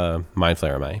from the Mind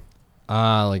Flayer am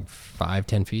I? Like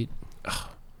 5-10 feet.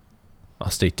 I'll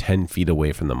stay 10 feet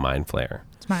away from the Mind Flayer.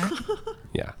 Smart.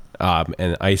 Yeah.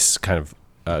 And ice kind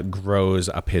of grows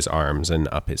up his arms and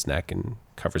up his neck and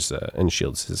covers and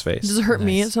shields his face. Does it hurt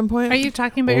me Nice. at some point? Are you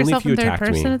talking about Only yourself if you in third attacked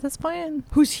person me. at this point?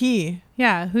 Who's he?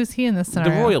 Yeah. Who's he in this The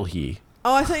scenario? royal he.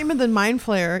 Oh, I thought you meant the mind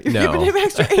flayer. You're No. giving him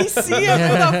extra AC.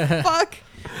 What the fuck?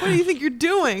 What do you think you're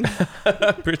doing?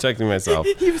 Protecting myself.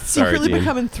 You've Sorry, secretly Dean.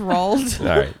 become enthralled. All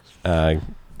right.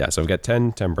 Yeah, so I've got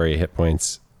 10 temporary hit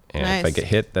points. And if I Nice. get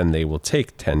hit, then they will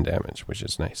take 10 damage, which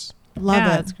is nice. Love yeah, it.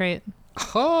 That's great.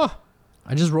 Oh,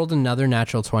 I just rolled another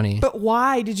natural 20 But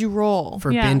why did you roll?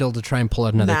 for Yeah. Bindle to try and pull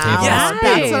out another Now, table. Yes.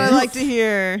 that's what I like to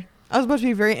hear. I was supposed to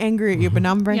be very angry at you, but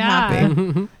now I'm very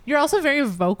happy. You're also very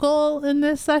vocal in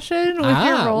this session with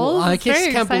your rolls. well, I It's very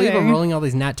just can't believe I'm exciting. rolling all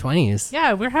these nat 20s.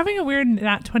 Yeah, we're having a weird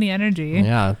nat 20 energy.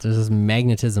 Yeah, there's this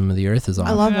magnetism of the earth is on.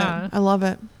 I love Yeah. it. I love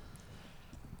it.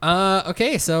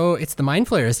 Okay, so it's the Mind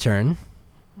Flayer's turn.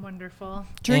 Wonderful.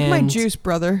 Drink my And- juice,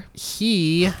 brother.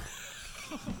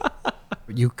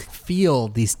 You feel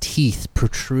these teeth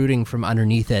protruding from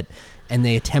underneath it, and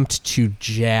they attempt to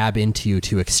jab into you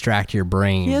to extract your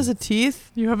brain. He has a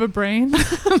teeth. You have a brain?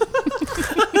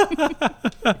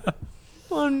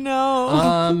 Oh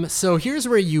no. So here's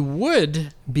where you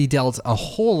would be dealt a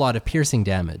whole lot of piercing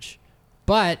damage,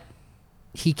 but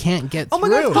he can't get Oh my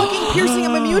through. god, fucking piercing.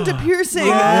 I'm immune to piercing.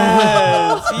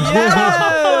 Yes!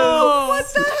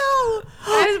 What the hell?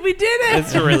 Guys, we did it.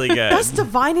 It's really good. That's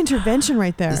divine intervention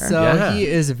right there. So Yeah. he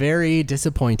is very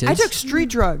disappointed. I took street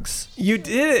drugs. You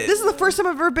did it. This is the first time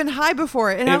I've ever been high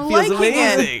before, and it I'm feels liking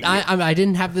it. amazing. I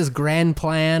didn't have this grand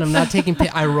plan. I'm not taking.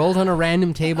 I rolled on a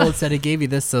random table. It said it gave you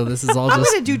this, so this is all I'm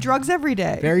just gonna do drugs every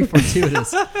day. very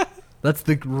fortuitous. That's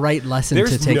the right lesson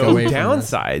There's to take no away from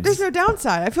this. downsides. There's no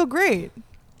downside. I feel great.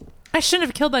 I shouldn't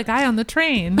have killed that guy on the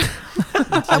train.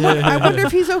 I wonder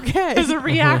if he's okay. As a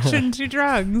reaction to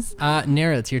drugs.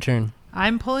 Nara, it's your turn.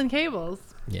 I'm pulling cables.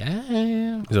 Yeah.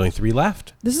 There's only 3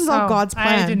 left. This is all Oh, God's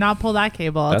plan. I did not pull that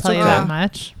cable. I'll That's tell you okay. that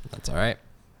much. That's all right.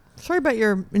 Sorry about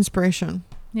your inspiration.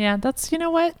 Yeah, that's, you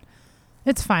know what?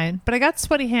 It's fine. But I got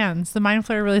sweaty hands. The mind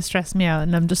flare really stressed me out,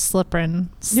 and I'm just slippering.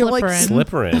 You're like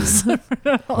Slippering.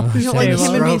 Slipperin. You know, like Table.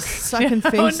 him and me Stroke. sucking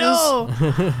faces. Oh,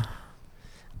 no.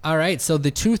 All right, so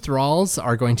the 2 thralls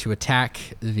are going to attack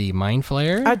the mind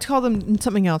flayer. I'd call them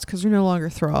something else because they're no longer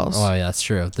thralls. Oh, yeah, that's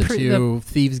true. The Pre- 2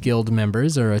 Thieves Guild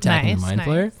members are attacking the Nice, mind nice.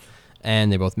 flayer,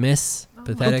 and they both miss.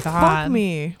 Pathetic. God. Fuck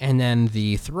me. And then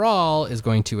the thrall is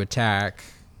going to attack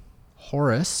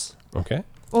Horus. Okay.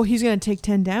 Oh, he's going to take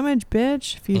 10 damage,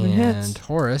 bitch, if he even And hits.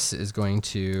 Horus is going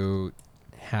to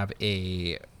have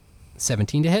a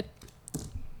 17 to hit,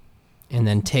 and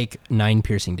then take 9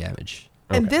 piercing damage.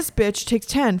 And Okay. this bitch takes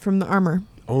 10 from the armor.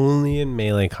 Only in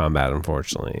melee combat,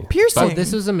 unfortunately. Piercing. Oh,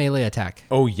 this was a melee attack.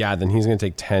 Oh, yeah. Then he's going to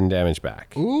take 10 damage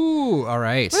back. Ooh, all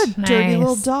right. What a dirty Nice.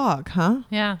 little dog, huh?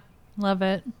 Yeah, love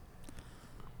it.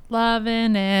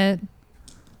 Loving it.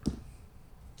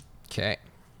 Okay.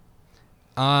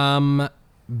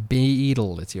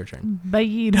 Beetle, it's your turn. Bye.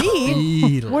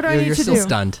 Beetle. What do I need You're to still do?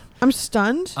 stunned. I'm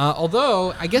stunned.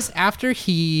 Although, I guess after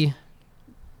he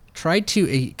tried to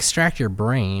extract your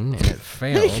brain and it I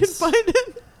failed. can find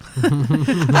it.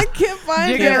 I can't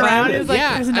find Dig it it. around. It's like,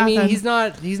 yeah, there's I mean,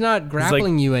 nothing. he's not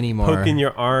grappling you anymore. Poking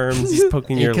your arms. He's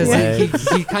poking your because legs.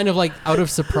 he kind of like out of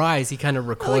surprise, he kind of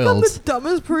Like I'm recoiled. the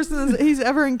dumbest person he's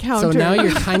ever So encountered. now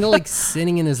you're kind of like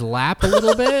sitting in his lap a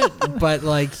little bit, but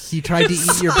like he tried to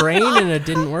eat your brain and it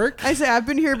didn't work. I say I've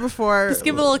been here before. Just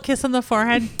give a little kiss on the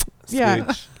forehead. Yeah.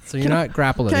 Smooch. So you're not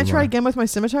grappled Can I anymore. try again with my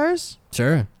scimitars?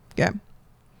 Sure. Yeah.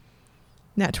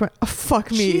 Nat 20. Oh, fuck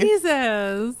me.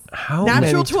 Jesus. How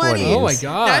Natural many 20. 20s? Oh my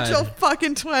god. Natural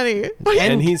fucking 20.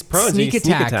 And he's prone to sneak sneak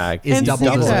attack. is And doubled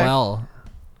sneak as attack. well.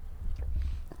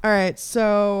 All right,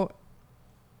 so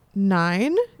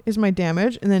 9 is my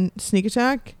damage, and then sneak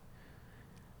attack.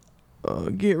 Oh,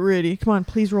 get ready. Come on,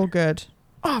 please roll good.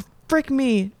 Oh, frick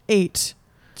me. 8.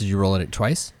 Did you roll it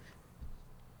twice?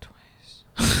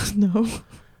 No.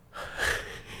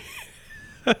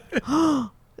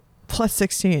 Plus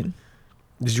 16.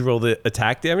 Did you roll the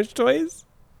attack damage twice?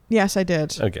 Yes, I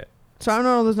did. Okay. So I don't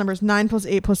know all those numbers. 9 plus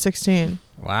 8 plus 16.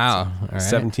 Wow. All right.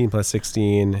 17 plus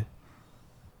 16.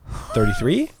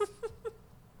 33?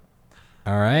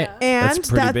 All right. And That's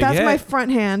a pretty big that's hit. my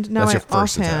front hand. Now That's my your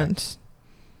first offhand.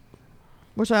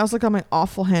 Which I also got my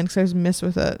awful hand because I was miss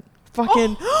with it.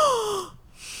 Fucking.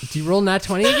 Do you roll nat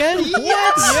 20 again?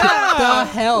 Yes! What the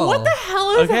hell? What the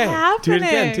hell is Okay. happening? Do it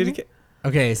again. Do it again.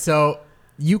 Okay, so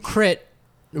you crit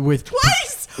with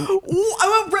Twice! Ooh,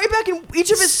 I went right back in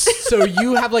each of his. so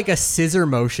you have like a scissor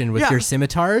motion with Yeah. your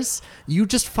scimitars. You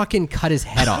just fucking cut his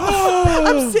head off.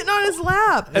 I'm sitting on his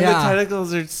lap. And Yeah. the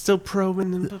tentacles are still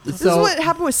probing them. This is what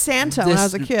happened with Santa when I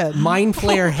was a kid. Mind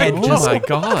flayer head Oh just my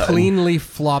God. cleanly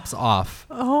flops off.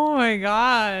 Oh my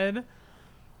god.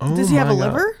 Oh Does he have a my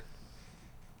God. liver?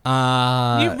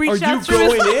 You reached Are out you through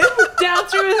his, going in? down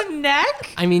through his neck?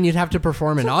 I mean, you'd have to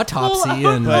perform an autopsy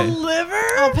and The liver?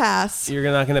 I'll pass. You're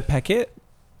not going to peck it?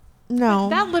 No.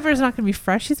 That liver's not going to be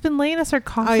fresh. He's been laying us our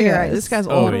coffee. Oh, you're right. This guy's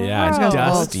Oh, old. yeah. This guy's old.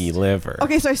 Dusty liver.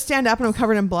 Okay, so I stand up and I'm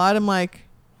covered in blood. I'm like,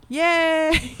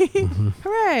 yay.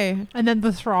 Hooray. And then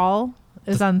the thrall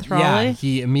is on yeah, Thrally.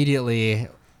 he immediately,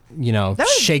 That was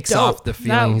shakes dope. off the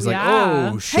feeling. He's like,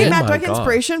 yeah. oh shit. Hey, Matt, do my I get God.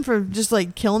 inspiration for just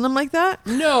like killing them like that?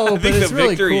 No, I but think it's the really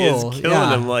victory cool. is killing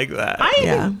yeah. him like that.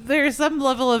 Yeah. There's some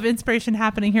level of inspiration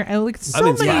happening here. And like so I'm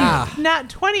many inspired. nat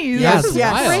 20s. Yeah, This it's is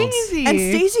wild. crazy. And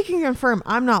Stacy can confirm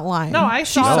I'm not lying. No, I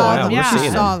She saw saw them. them. Yeah, we're She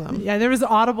seeing saw them. them. Yeah, there was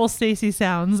audible Stacy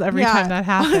sounds every time that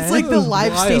happened. It's like the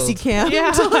live Wild. Stacy cam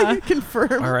Yeah. to like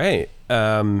confirm. All right.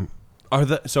 Are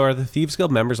the Thieves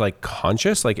Guild members like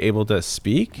conscious, like able to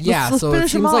speak? Yeah, Let's so it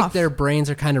finish 'em seems like off. their brains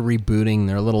are kind of rebooting.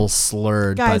 They're a little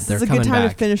slurred, Guys, but they're this is a coming good time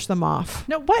back. to finish them off.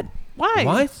 No, what? Why?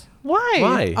 What? Why?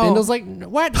 Why? Oh. Bindle's like,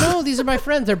 what? No, these are my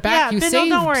friends. They're back. Yeah, you Bindle, saved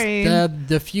don't worry.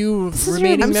 the few is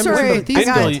remaining your- I'm members sorry, of the Thieves I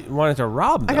got- Guild. Bindle wanted to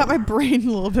rob them. I got my brain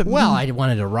a little bit. Well, I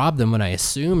wanted to rob them when I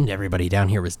assumed everybody down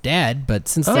here was dead, but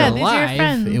since Yeah, they're these are your alive,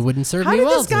 friends. it wouldn't serve How me did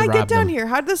well this to guy rob get down them. here?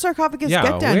 How did the sarcophagus Yeah,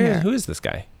 get down here? who is this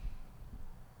guy?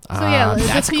 So, yeah, the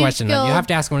That's a Thieves question. Guild- You have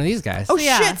to ask one of these guys. Oh So,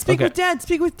 yeah. shit! Speak Okay. with dead.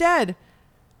 Speak with dead.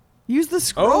 Use the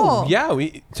scroll. Oh, yeah.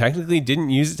 We technically didn't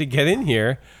use it to get in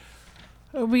here.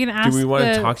 Are we gonna ask Do we want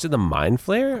the, to talk to the Mind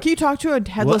Flayer? Can you talk to a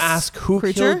headless We'll ask who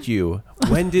creature? killed you.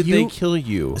 When did they kill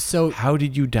you? So- how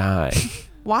did you die?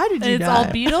 Why did you It's die?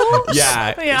 all beetles.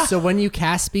 Yeah. Yeah. So when you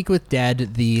cast Speak with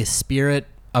Dead, the spirit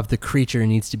of the creature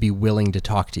needs to be willing to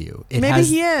talk to you. Maybe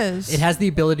he is. It has the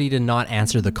ability to not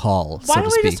answer the call. Why so don't to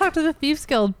we speak. just talk to the Thieves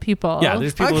Guild people? Yeah,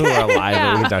 there's people who are alive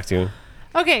that we can talk to.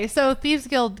 Okay, so Thieves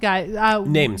Guild guys.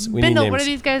 Names. We need Bindle, names. what are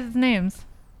these guys' names?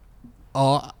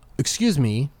 Excuse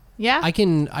me. Yeah. I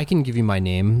can give you my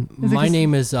name. Is it My 'cause-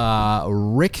 name is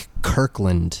Rick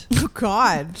Kirkland. Oh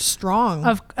God, strong.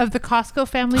 of the Costco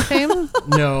family fame.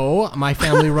 No, my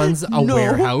family runs a No.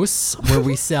 warehouse where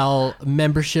we sell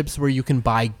memberships where you can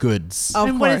buy goods. Of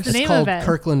And what is course. the It's name called of it?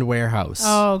 Kirkland Warehouse.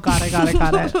 Oh, got it.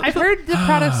 I've heard the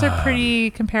products are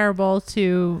pretty comparable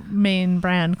to main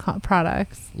brand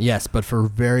products. Yes, but for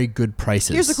very good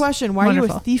prices. Here's the question: why are you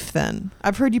Wonderful. a thief then?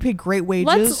 I've heard you pay great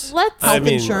wages. Let's Health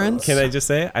insurance. Can I just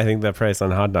say, I think that price on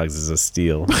hot dogs is a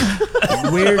steal.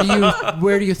 Where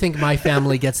do you think my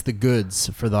family gets the goods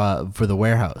for the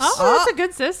warehouse? Oh, that's a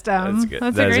good system. That's good.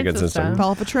 That's That a is a great good system. system. Fall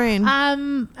off a train.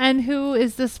 And who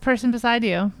is this person beside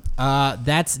you?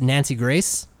 That's Nancy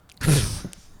Grace.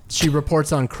 She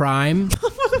reports on crime.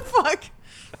 What the fuck?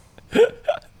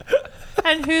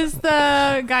 And who's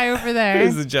the guy over there?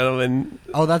 Who's the gentleman?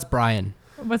 Oh, that's Brian.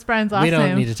 What's Brian's last We don't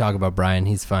name? need to talk about Brian.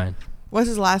 He's fine. What's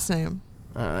his last name?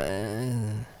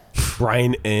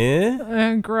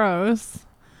 Brian Gross.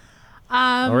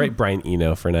 All right, Brian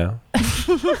Eno for now.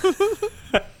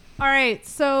 All right.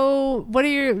 So, what are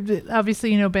your?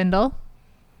 Obviously, you know Bindle.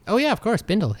 Oh yeah, of course,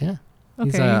 Bindle. Yeah. Okay,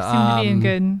 He's you seem to be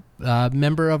in good.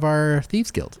 member of our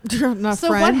Thieves Guild. Not So,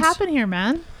 friends. what happened here,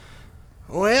 man?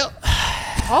 Well,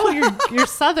 Oh, you're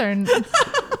Southern.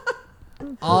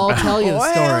 I'll tell you the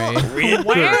Well. story.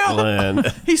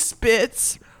 Kirkland. He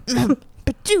spits.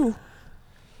 But you.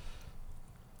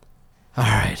 All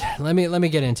right, let me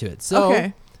get into it. So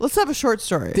Okay, let's have a short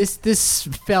story. this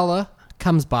fella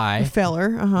comes by,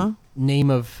 Feller. Uh huh. name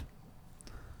of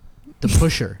the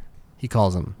Pusher, he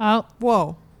calls him. Oh,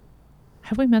 Whoa.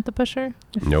 have we met the pusher?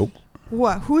 Nope.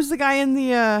 What? Who's the guy in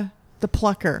the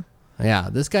plucker? Yeah,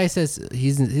 this guy says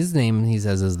his name. He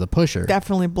says is the Pusher.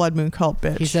 Definitely Blood Moon cult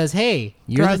bitch. He says, "Hey,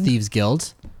 you're Drug. the Thieves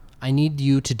Guild. I need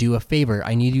you to do a favor.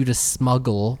 I need you to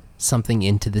smuggle something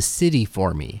into the city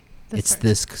for me. It's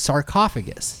this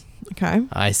sarcophagus." Okay.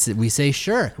 We say,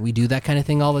 "Sure. We do that kind of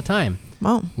thing all the time.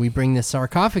 Well, We bring this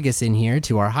sarcophagus in here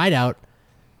to our hideout.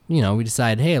 You know, we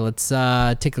decide, hey, let's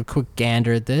take a quick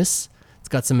gander at this. It's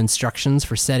got some instructions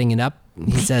for setting it up."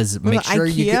 He says, Was make it sure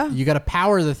IKEA? you got to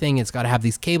power the thing. It's got to have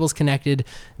these cables connected.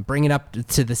 Bring it up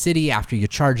to the city after you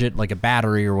charge it like a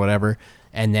battery or whatever.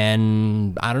 And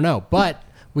then, I don't know. But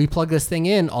we plug this thing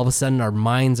in. All of a sudden, our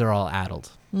minds are all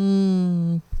addled.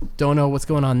 Don't know what's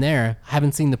going on there.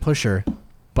 Haven't seen the Pusher.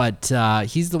 But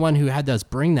he's the one who had us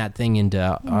bring that thing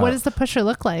into... What does the pusher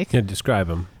look like? Yeah, describe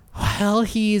him. Well,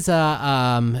 he's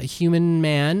a human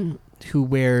man who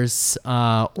wears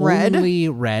Red? only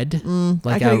red,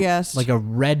 I could've guessed. like a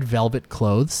red velvet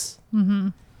clothes. Mm-hmm.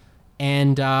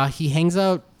 And he hangs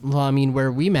out. Well, I mean,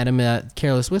 where we met him at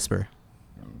Careless Whisper.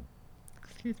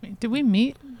 Excuse me. Did we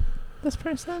meet this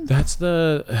person? That's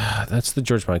the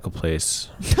George Michael place.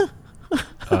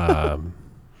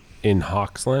 In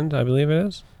Hawksland, I believe it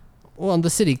is. Well, in the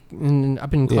city,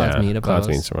 up in Cloudsmead, above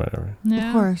us. Cloudsmead or whatever. Yeah.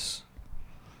 of course.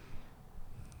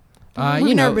 You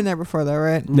We've know, never been there before, though,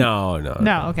 right? No.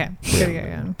 No. Okay.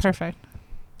 Good. Perfect.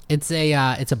 it's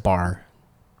a bar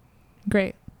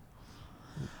Great.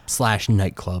 /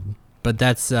 nightclub, but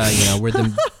that's where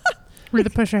the Where the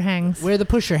pusher hangs. where the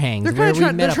Pusher hangs. They're where kind of we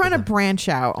trying. met They're up trying to with him. branch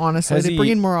out. Honestly, Has they he- bring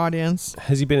in more audience.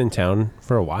 Has he been in town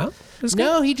for a while?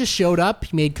 No, he just showed up.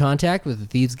 He made contact with the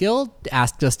Thieves Guild,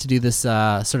 asked us to do this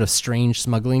sort of strange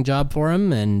smuggling job for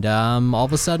him, and all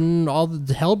of a sudden, all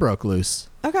the hell broke loose.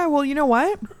 Okay, well, you know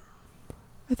what?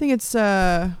 I think it's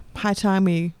high time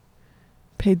we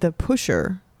paid the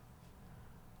pusher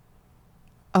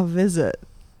a visit.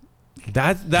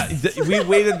 That we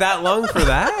waited that long for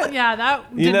that? Yeah, that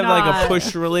You did didn't have like a not-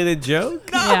 push related joke?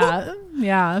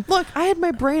 Yeah. Look, I had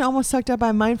my brain almost sucked up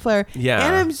by Mind Flare, Yeah.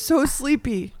 and I'm so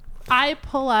sleepy. I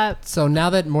pull up. So now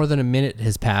that more than a minute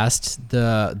has passed,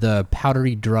 the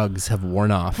powdery drugs have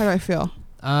worn off. How do I feel?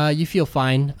 You feel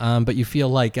fine, but you feel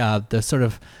like the sort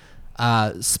of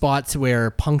spots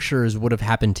where punctures would have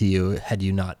happened to you had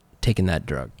you not taken that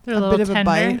drug. They're A little bit of tender. a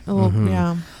bite. A little,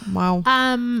 yeah. Wow.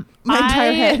 My entire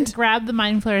I head. grab the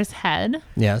Mind Flayer's head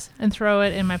Yes. and throw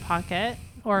it in my pocket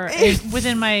or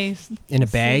within my. In a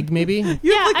bag, maybe? You have,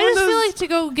 Yeah, like, I one of just feel those- like to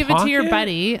go give it to your Pocket?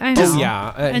 buddy. I know. Oh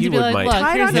yeah, And he to be would like, might. look,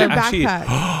 Tie it here's on your a Actually,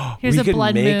 backpack. here's we a could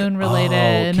blood make- moon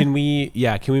related. Can we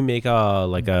make a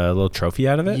little trophy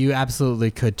out of it? You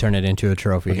absolutely could turn it into a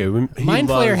trophy. Okay, he Mind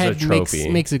loves Flayer a head trophy.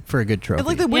 makes it for a good trophy. It's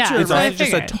like The Yeah, Witcher, It's so I also just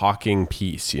a figured. talking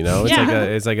piece, you know. It's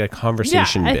Yeah. like a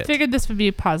conversation I bit. figured this would be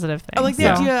a positive thing. I like the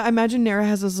so. idea. I imagine Nara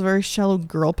has those very shallow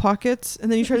girl pockets,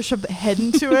 and then you try to shove the head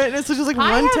into it, and it's just like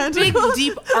I one have big, tentacle.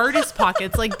 deep artist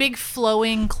pockets, like big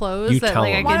flowing clothes You that tell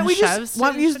like I him. Why can don't we shove.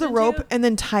 just use the rope and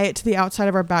then tie it to the outside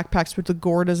of our backpacks, but the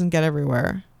gore doesn't get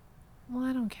everywhere, Well,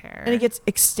 I don't care. and it gets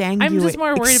extanguate. I'm just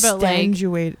more worried about, like-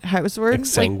 extanguate. How was the word?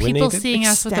 Ex- like people Exsanguinated? seeing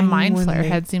us with a mind flare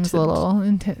head seems a little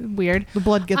weird. The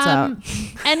blood gets out.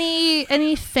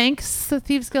 Any thanks the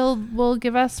Thieves Guild will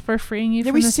give us for freeing you Yeah,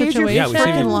 from we the saved your situation? Yeah, we saved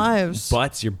freaking your lives.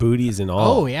 butts, your booties, and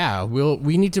all. Oh yeah,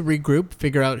 we need to regroup,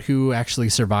 figure out who actually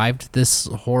survived this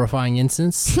horrifying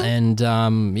instance, and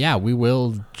yeah, we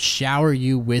will shower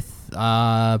you with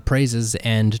praises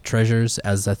and treasures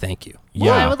as a thank you. Well,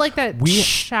 Yeah. I would like that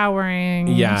showering.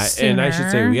 Yeah, and I should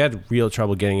say sooner. we had real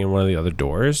trouble getting in one of the other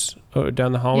doors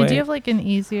down the Yeah, hallway. do you have like an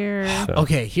easier? So-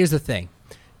 Okay, here's the thing.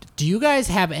 Do you guys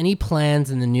have any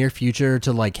plans in the near future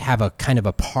to like have a kind of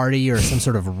a party or some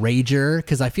sort of rager?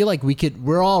 Because I feel like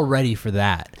we're all ready for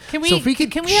that. Can So we- if we could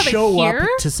can we have it show up here?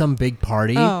 to some big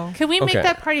party? Oh, Can we make Okay.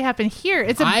 that party happen here?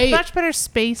 It's a I- much better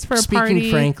space for a Speaking party.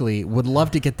 frankly, would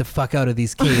love to get the fuck out of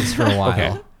these caves for a while.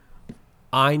 Okay.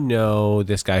 I know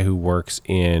this guy who works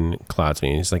in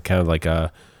Cloudsmeet. He's like kind of like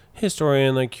a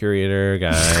historian, like curator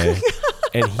guy,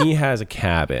 and he has a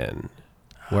cabin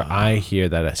where I hear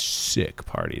that a sick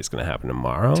party is going to happen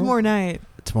tomorrow. tomorrow night.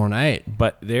 Tomorrow night.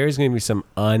 But there's going to be some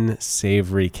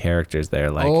unsavory characters there.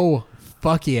 Like, Oh,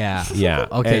 fuck yeah. yeah.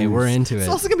 Okay, and we're into It's it.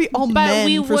 also gonna be all But men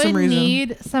we for some would reason.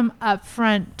 need some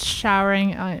upfront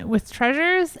showering with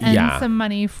treasures and Yeah. some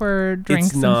money for drinks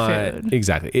it's not and food.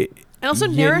 exactly. And also,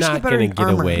 you're Nara should not get better going to get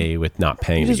armor. away with not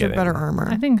paying He to just get have better in. armor.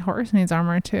 I think Horse needs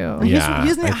armor too. Yeah. He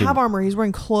doesn't I have could- armor. He's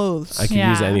wearing clothes. I could Yeah.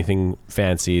 use anything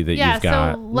fancy that Yeah, you've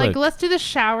got. so like Look, let's do the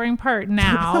showering part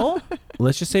now.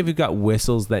 let's just say we've got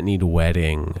whistles that need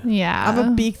wetting. Yeah. I'm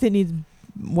a beak that needs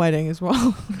wetting as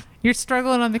well. You're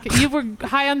struggling on the you were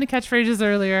high on the catchphrases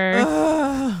earlier.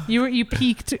 You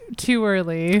peaked too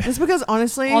early. It's because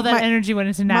honestly, All that my, energy went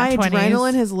into my nat 20s.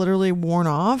 adrenaline has literally worn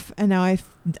off, and now I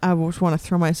just want to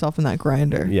throw myself in that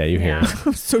grinder. Yeah, you hear Yeah. it.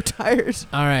 I'm so tired.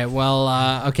 All right,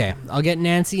 well, okay. I'll get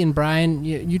Nancy and Brian.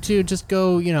 You two just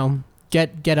go,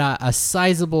 get a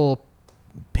sizable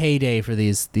payday for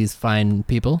these fine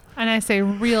people. And I say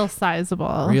real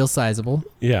sizable. Real sizable.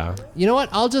 Yeah. You know what?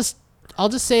 I'll just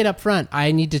say it up front.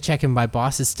 I need to check if my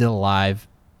boss is still alive.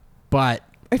 But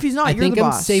If he's not, I you're think the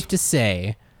I'm boss. safe to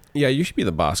say Yeah, you should be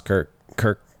the boss, Kirk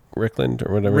Rickland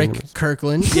or whatever. his name Rick is.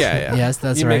 Kirkland. Yeah, yeah. Yes,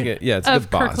 that's you right. Make it, yeah, it's a Of good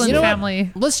boss. Kirkland You know what?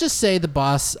 family. Let's just say the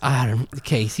boss.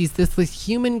 Okay, he's this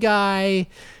human guy.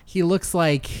 He looks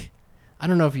like, I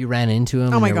don't know if you ran into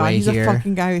him. Oh on my your god, way he's here. a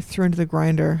fucking guy who threw into the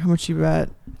grinder. How much you bet?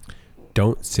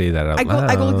 Don't say that out I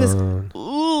loud. go like this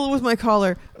ooh, with my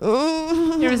collar.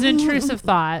 Ooh. There was an intrusive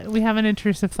thought. We haven't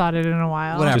intrusive thoughted in a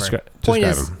while. Whatever. Point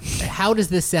grab is, him. how does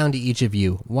this sound to each of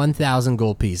you? 1,000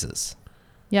 gold pieces.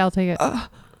 Yeah, I'll take it.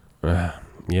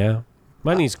 Yeah.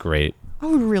 Money's great. I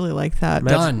would really like that.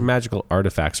 Done. Magical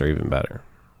artifacts are even better.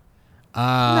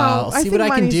 I'll I see what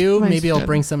think I can money's- do. money's Maybe I'll good.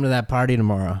 bring some to that party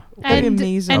tomorrow. That'd be And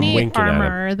amazing. I'm any winking at him.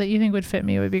 armor that you think would fit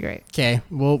me would be great. Okay,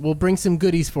 we'll bring some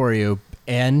goodies for you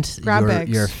and Grab bags.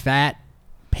 your fat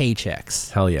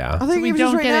paychecks. Hell I yeah. think So you we just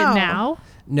don't right get now. it now.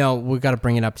 No, we got to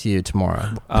bring it up to you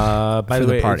tomorrow. By For the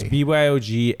the way, party. it's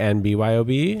BYOG and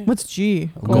BYOB. What's G?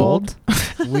 Gold.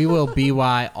 We will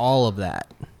BY all of that.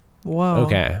 Whoa.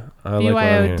 Okay. I like what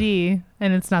I'm hearing. BYOD,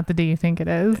 and it's not the D you think it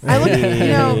is. I look.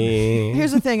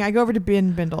 Here's the thing. I go over to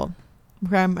Bindle,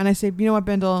 okay, and I say, you know what,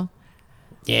 Bindle?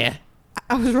 Yeah.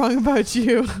 I was wrong about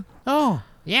you. Oh,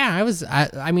 yeah.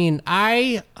 I mean,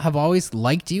 I have always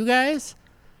liked you guys.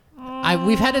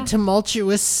 We've had a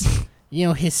tumultuous,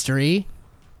 history,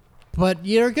 but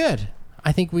you're good.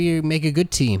 I think we make a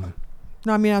good team.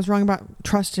 No, I mean I was wrong about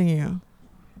trusting you,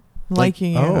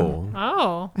 liking you. Oh.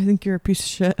 Oh, I think you're a piece of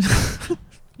shit.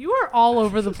 you are all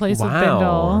over the place with Wow.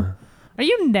 Bindle. Are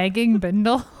you negging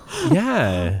Bindle?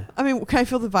 Yeah. I mean, can I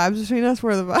feel the vibes between us?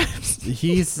 Where are the vibes?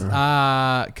 He's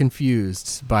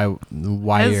confused by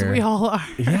why As you're. we all are.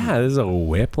 Yeah, this is a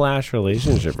whiplash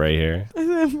relationship right here.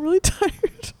 I'm really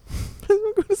tired. I'm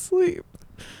gonna go to sleep.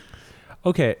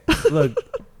 Okay, look,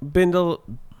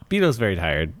 Beetle's very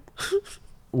tired.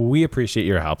 We appreciate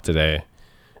your help today.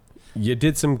 You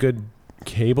did some good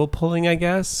cable pulling, I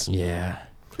guess. Yeah.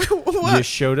 What You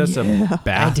showed us a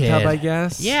bathtub, I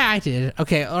guess. Yeah, I did.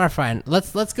 Okay, all right, fine.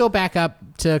 Let's go back up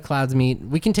to Cloud's Meet.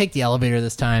 We can take the elevator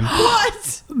this time.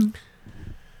 What?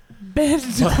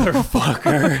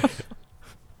 Motherfucker.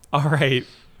 All right.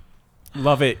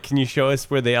 Love it. Can you show us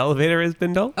where the elevator is,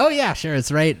 Bindle? Oh yeah, sure.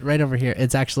 It's right over here.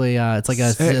 It's actually it's like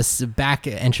a back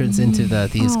entrance into the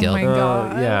Thieves Guild. my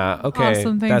God. Yeah. Okay.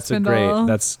 Awesome. Thanks, That's Bindle.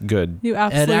 That's good. You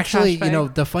absolutely And actually, trash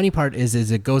bag. the funny part is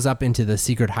it goes up into the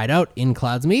secret hideout in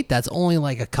Cloud's Meet. That's only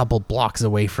like a couple blocks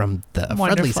away from the Fredley's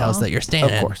Wonderful. house that you're staying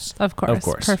Of in. course. Of course. Of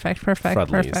course. Perfect.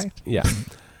 Fredley's. Yeah.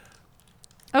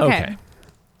 Okay.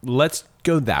 Let's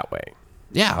go that way.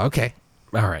 Yeah. Okay.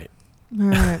 All right. All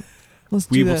right. Let's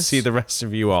do We this. will see the rest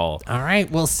of you all. All right.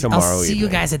 Well, Tomorrow I'll see you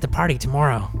evening. guys at the party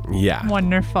tomorrow. Yeah.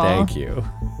 Wonderful. Thank you.